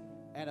lives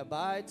and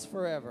abides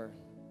forever.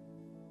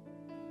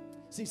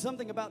 See,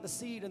 something about the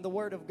seed and the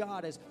Word of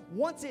God is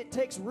once it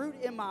takes root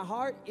in my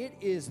heart, it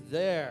is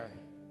there.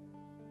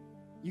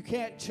 You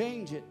can't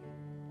change it.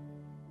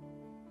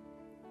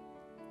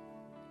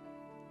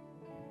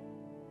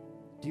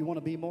 Do you want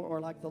to be more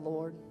like the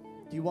Lord?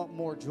 Do you want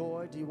more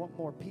joy? Do you want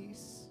more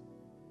peace?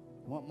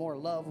 You want more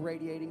love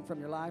radiating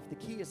from your life? The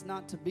key is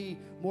not to be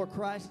more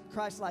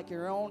Christ-like in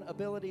your own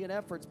ability and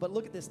efforts, but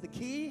look at this. The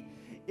key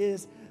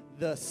is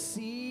the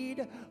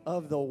seed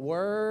of the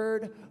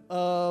Word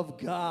of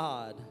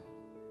God.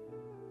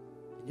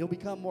 You'll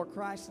become more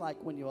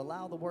Christ-like when you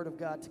allow the Word of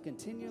God to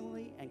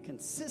continually and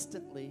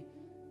consistently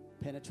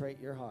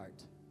penetrate your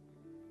heart.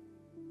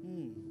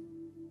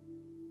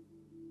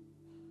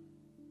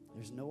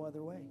 There's no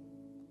other way.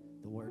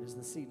 The Word is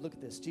the seed. Look at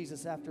this.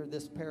 Jesus, after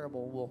this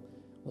parable,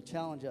 will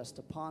challenge us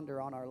to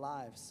ponder on our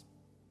lives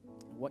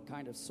what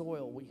kind of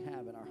soil we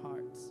have in our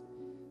hearts.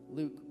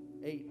 Luke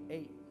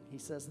 8:8, he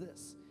says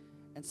this.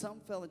 And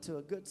some fell into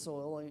a good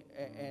soil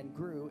and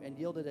grew and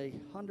yielded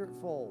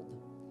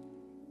 100-fold.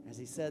 As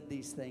he said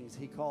these things,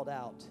 he called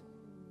out,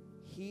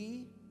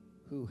 "He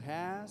who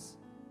has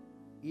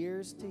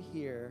ears to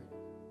hear,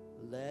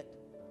 let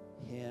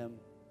him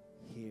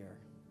hear."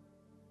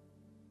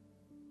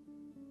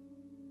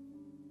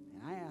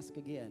 And I ask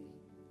again,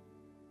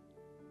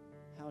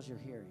 how's your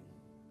hearing?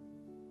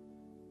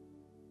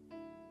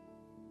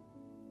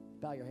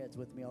 Bow your heads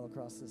with me all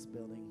across this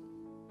building.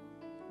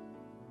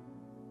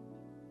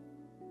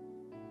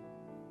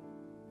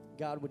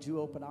 God, would you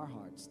open our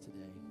hearts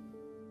today?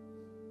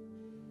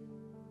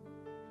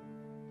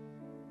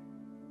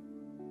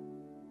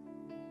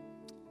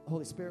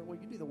 Holy Spirit, will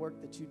you do the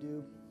work that you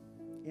do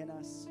in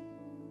us,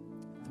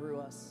 through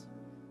us?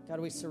 God,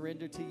 we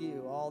surrender to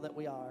you all that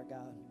we are,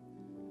 God.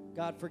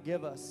 God,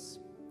 forgive us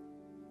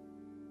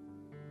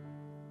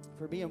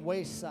for being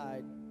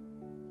wayside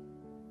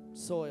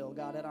soil,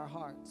 God, in our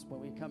hearts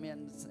when we come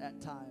in at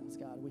times,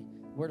 God.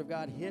 Word of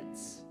God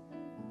hits,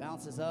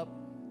 bounces up,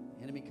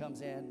 enemy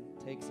comes in,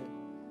 takes it.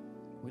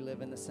 We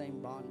live in the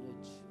same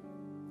bondage.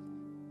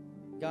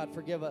 God,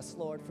 forgive us,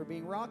 Lord, for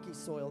being rocky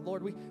soil.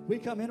 Lord, we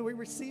come in and we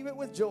receive it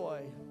with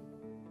joy.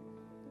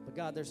 But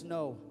God, there's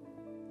no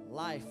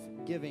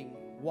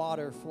life-giving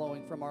water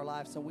flowing from our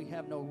life, so we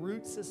have no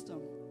root system.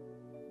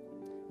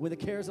 When the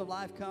cares of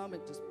life come,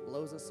 it just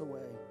blows us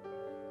away.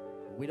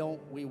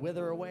 We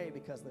wither away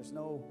because there's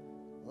no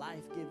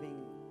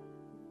life-giving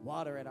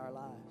water in our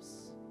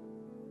lives.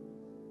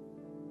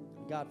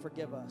 God,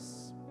 forgive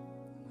us.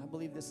 I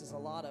believe this is a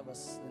lot of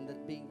us, in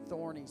that being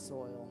thorny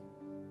soil.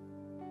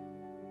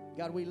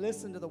 God, we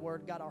listen to the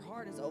Word. God, our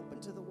heart is open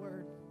to the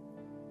Word.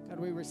 God,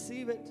 we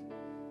receive it.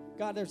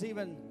 God, there's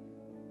even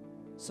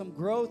some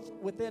growth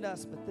within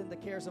us, but then the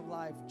cares of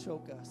life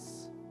choke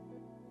us.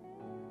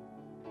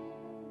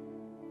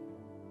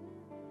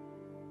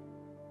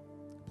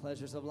 The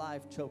pleasures of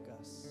life choke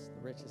us.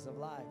 The riches of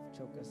life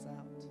choke us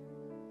out.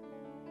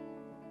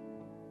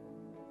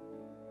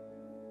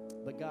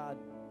 But God,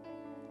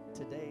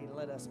 today,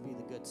 let us be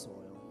the good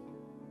soil.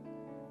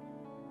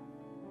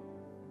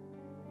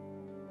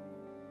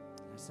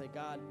 I say,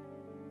 God,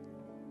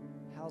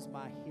 how's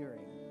my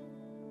hearing?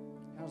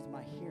 How's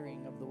my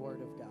hearing of the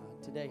Word of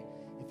God? Today,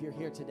 if you're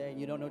here today and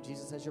you don't know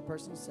Jesus as your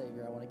personal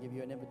Savior, I want to give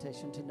you an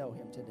invitation to know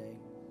Him today.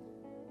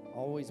 I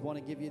always want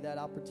to give you that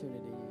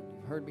opportunity.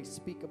 You've heard me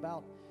speak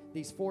about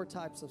these 4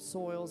 types of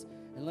soils,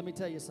 and let me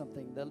tell you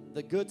something.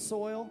 The good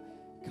soil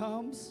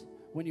comes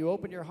when you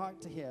open your heart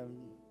to Him.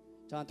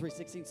 John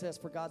 3:16 says,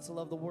 "For God so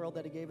loved the world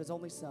that He gave His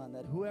only Son,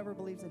 that whoever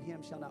believes in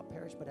Him shall not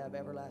perish but have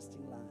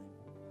everlasting life."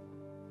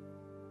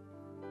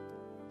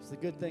 The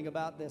good thing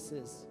about this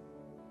is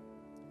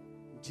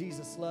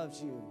Jesus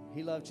loves you.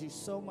 He loves you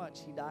so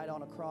much, he died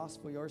on a cross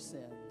for your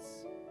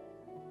sins.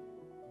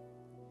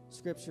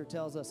 Scripture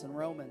tells us in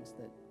Romans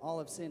that all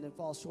have sinned and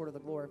fall short of the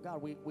glory of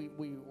God. We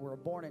were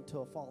born into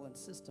a fallen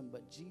system,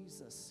 but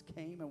Jesus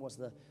came and was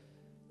the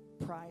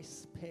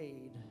price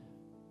paid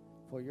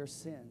for your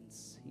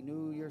sins. He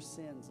knew your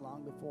sins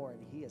long before,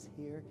 and he is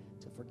here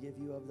to forgive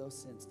you of those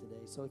sins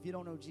today. So if you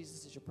don't know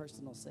Jesus as your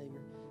personal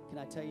Savior, can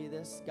I tell you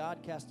this? God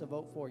cast a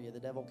vote for you. The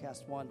devil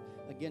cast one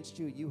against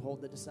you. You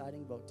hold the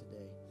deciding vote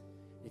today.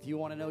 If you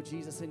want to know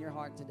Jesus in your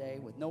heart today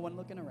with no one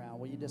looking around,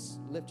 will you just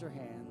lift your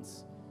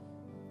hands?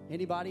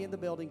 Anybody in the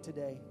building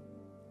today?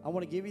 I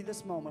want to give you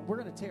this moment. We're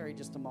going to tarry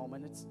just a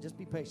moment. Just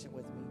be patient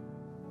with me.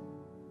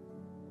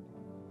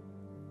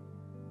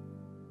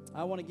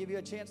 I want to give you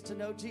a chance to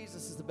know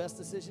Jesus is the best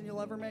decision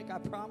you'll ever make. I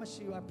promise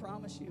you. I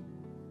promise you.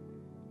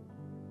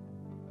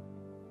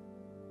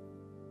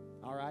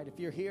 All right, if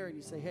you're here and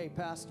you say, hey,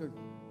 Pastor,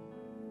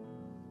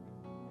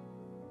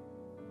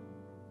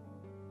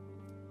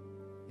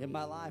 in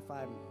my life,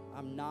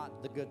 I'm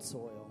not the good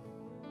soil.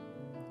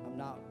 I'm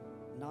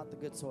not the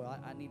good soil.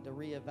 I need to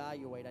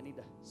reevaluate. I need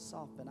to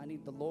soften. I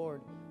need the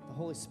Lord, the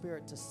Holy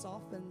Spirit, to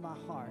soften my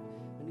heart.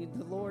 I need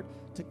the Lord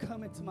to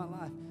come into my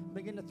life,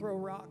 begin to throw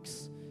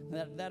rocks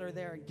that are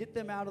there and get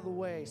them out of the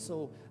way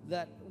so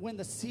that when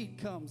the seed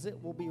comes,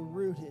 it will be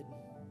rooted.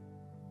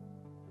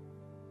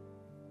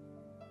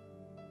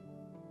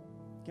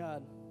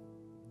 God,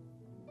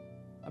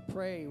 I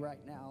pray right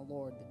now,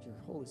 Lord, that your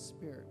Holy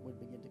Spirit would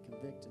begin to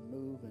convict and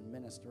move and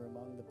minister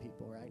among the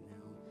people right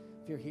now.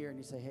 If you're here and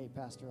you say, hey,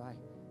 Pastor,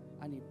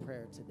 I need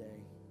prayer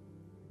today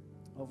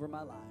over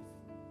my life.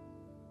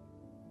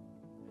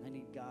 I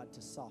need God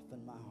to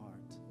soften my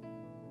heart.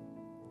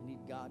 I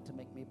need God to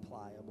make me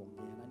pliable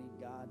again. I need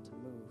God to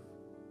move.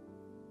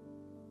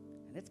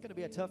 And it's going to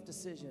be a tough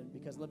decision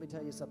because let me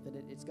tell you something.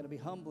 It's going to be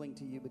humbling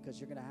to you because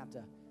you're going to have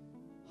to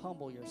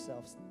humble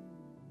yourself.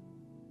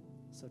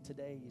 So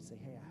today you say,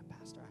 hey,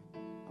 Pastor,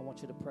 I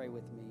want you to pray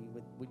with me.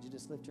 Would you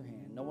just lift your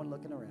hand? No one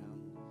looking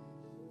around.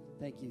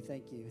 Thank you,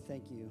 thank you,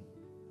 thank you.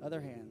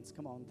 Other hands,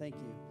 come on, thank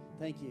you,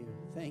 thank you,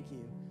 thank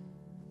you,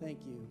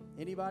 thank you.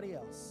 Anybody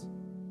else?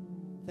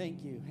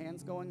 Thank you.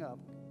 Hands going up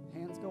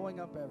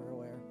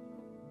everywhere.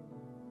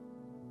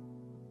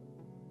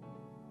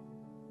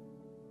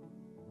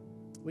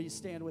 Will you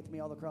stand with me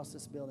all across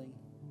this building?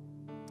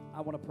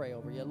 I want to pray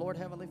over you. Lord,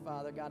 Heavenly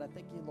Father, God, I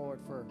thank you, Lord,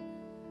 for,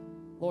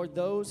 Lord,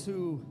 those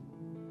who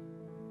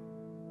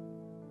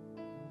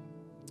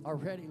are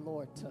ready,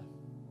 Lord, to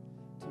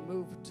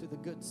move to the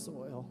good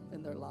soil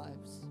in their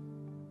lives.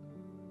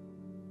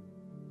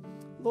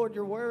 Lord,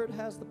 your word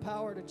has the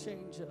power to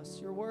change us.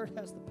 Your word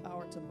has the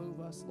power to move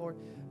us, Lord.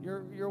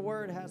 Your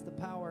word has the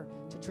power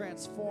to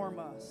transform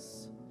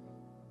us.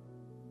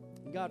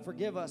 God,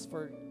 forgive us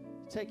for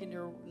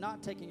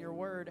not taking your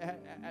word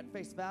at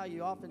face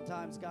value.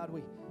 Oftentimes, God,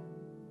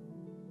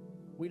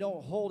 we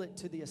don't hold it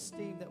to the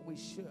esteem that we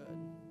should.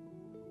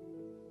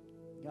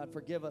 God,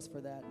 forgive us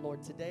for that.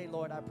 Lord, today,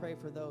 Lord, I pray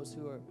for those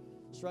who are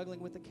struggling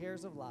with the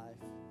cares of life,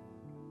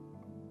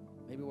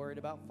 maybe worried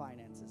about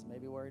finances,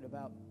 maybe worried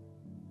about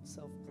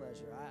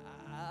self-pleasure.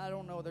 I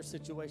don't know their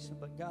situation,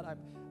 but God,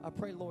 I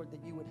pray, Lord,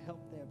 that you would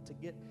help them to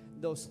get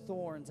those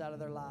thorns out of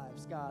their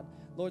lives. God,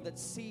 Lord, that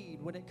seed,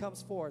 when it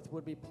comes forth,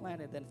 would be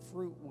planted, then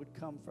fruit would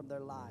come from their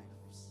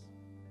lives.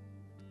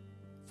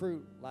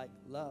 Fruit like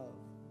love.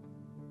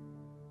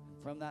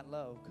 From that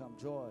love come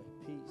joy,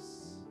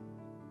 peace,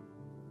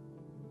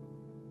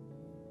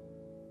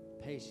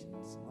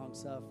 patience,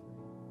 long-suffering.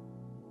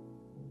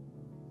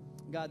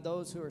 God,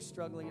 those who are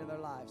struggling in their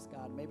lives,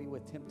 God, maybe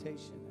with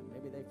temptation, and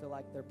maybe they feel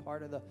like they're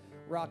part of the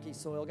rocky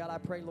soil. God, I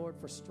pray, Lord,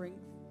 for strength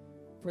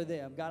for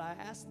them. God, I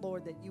ask,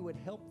 Lord, that you would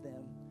help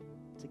them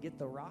to get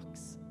the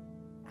rocks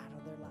out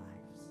of their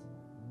lives.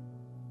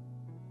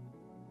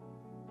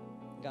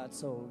 God,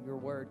 so your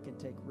word can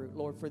take root.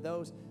 Lord, for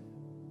those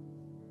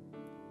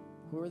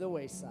who are the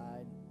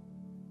wayside,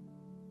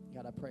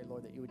 God, I pray,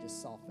 Lord, that you would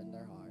just soften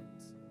their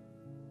hearts.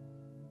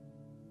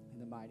 In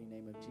the mighty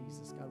name of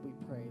Jesus, God, we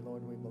pray,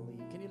 Lord, we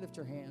believe. Can you lift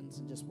your hands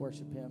and just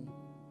worship him?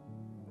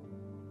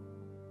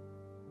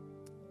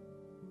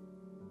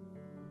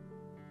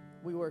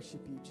 We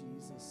worship you,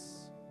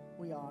 Jesus.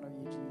 We honor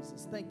you,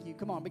 Jesus. Thank you.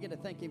 Come on, begin to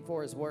thank him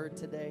for his word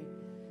today.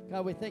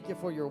 God, we thank you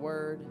for your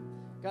word.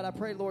 God, I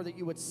pray, Lord, that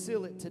you would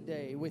seal it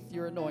today with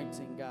your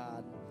anointing,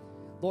 God.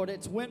 Lord,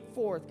 it's went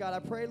forth. God, I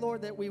pray,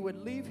 Lord, that we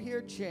would leave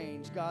here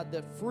changed. God,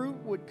 that fruit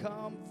would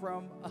come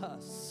from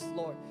us,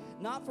 Lord.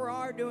 Not for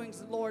our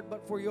doings, Lord,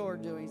 but for your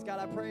doings. God,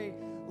 I pray,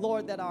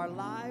 Lord, that our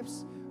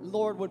lives,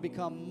 Lord, would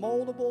become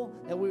moldable,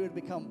 that we would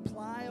become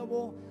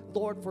pliable,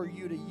 Lord, for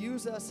you to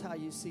use us how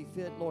you see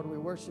fit. Lord, we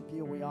worship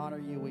you, we honor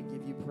you, we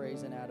give you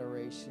praise and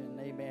adoration.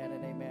 Amen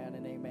and amen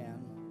and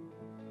amen.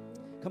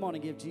 Come on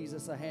and give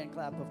Jesus a hand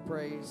clap of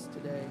praise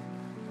today.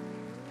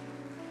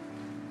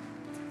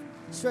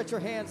 Stretch your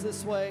hands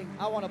this way.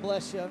 I want to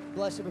bless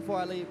you before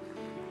I leave.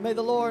 May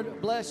the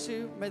Lord bless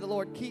you. May the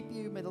Lord keep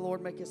you. May the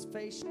Lord make his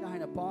face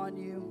shine upon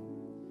you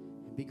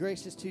and be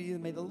gracious to you.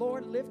 May the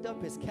Lord lift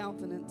up his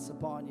countenance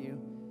upon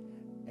you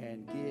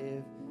and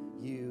give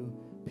you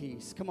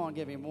peace. Come on,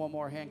 give him one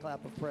more hand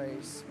clap of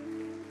praise.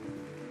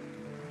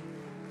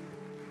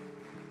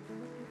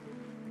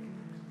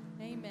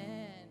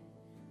 Amen.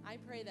 I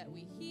pray that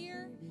we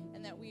hear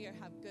and that we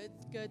have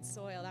good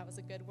soil. That was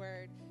a good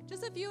word.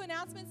 Just a few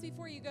announcements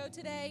before you go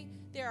today.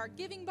 There are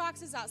giving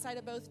boxes outside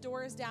of both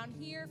doors down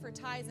here for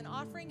tithes and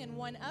offering, and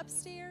one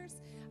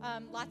upstairs.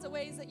 Lots of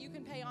ways that you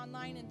can pay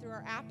online and through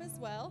our app as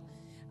well.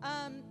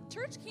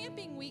 Church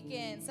camping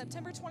weekend,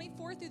 September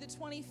 24th through the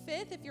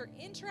 25th. If you're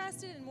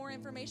interested in more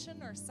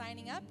information or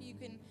signing up, you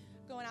can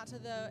go out to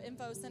the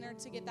info center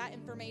to get that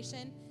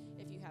information.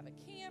 If you have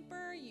a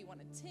camper, you want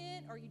a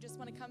tent, or you just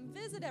want to come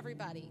visit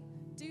everybody,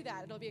 do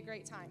that. It'll be a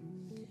great time.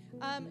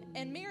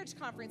 And marriage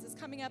conference is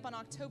coming up on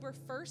October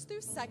 1st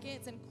through 2nd.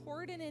 It's in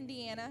Corydon,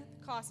 Indiana.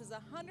 The cost is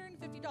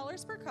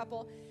 $150 per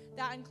couple.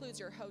 That includes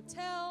your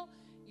hotel,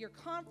 your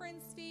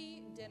conference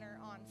fee, dinner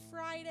on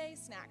Friday,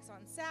 snacks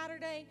on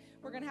Saturday.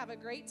 We're going to have a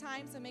great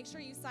time, so make sure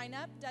you sign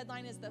up.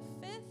 Deadline is the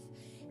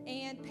 5th,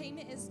 and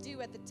payment is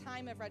due at the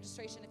time of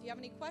registration. If you have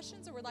any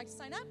questions or would like to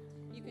sign up,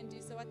 you can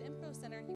do so at the info center.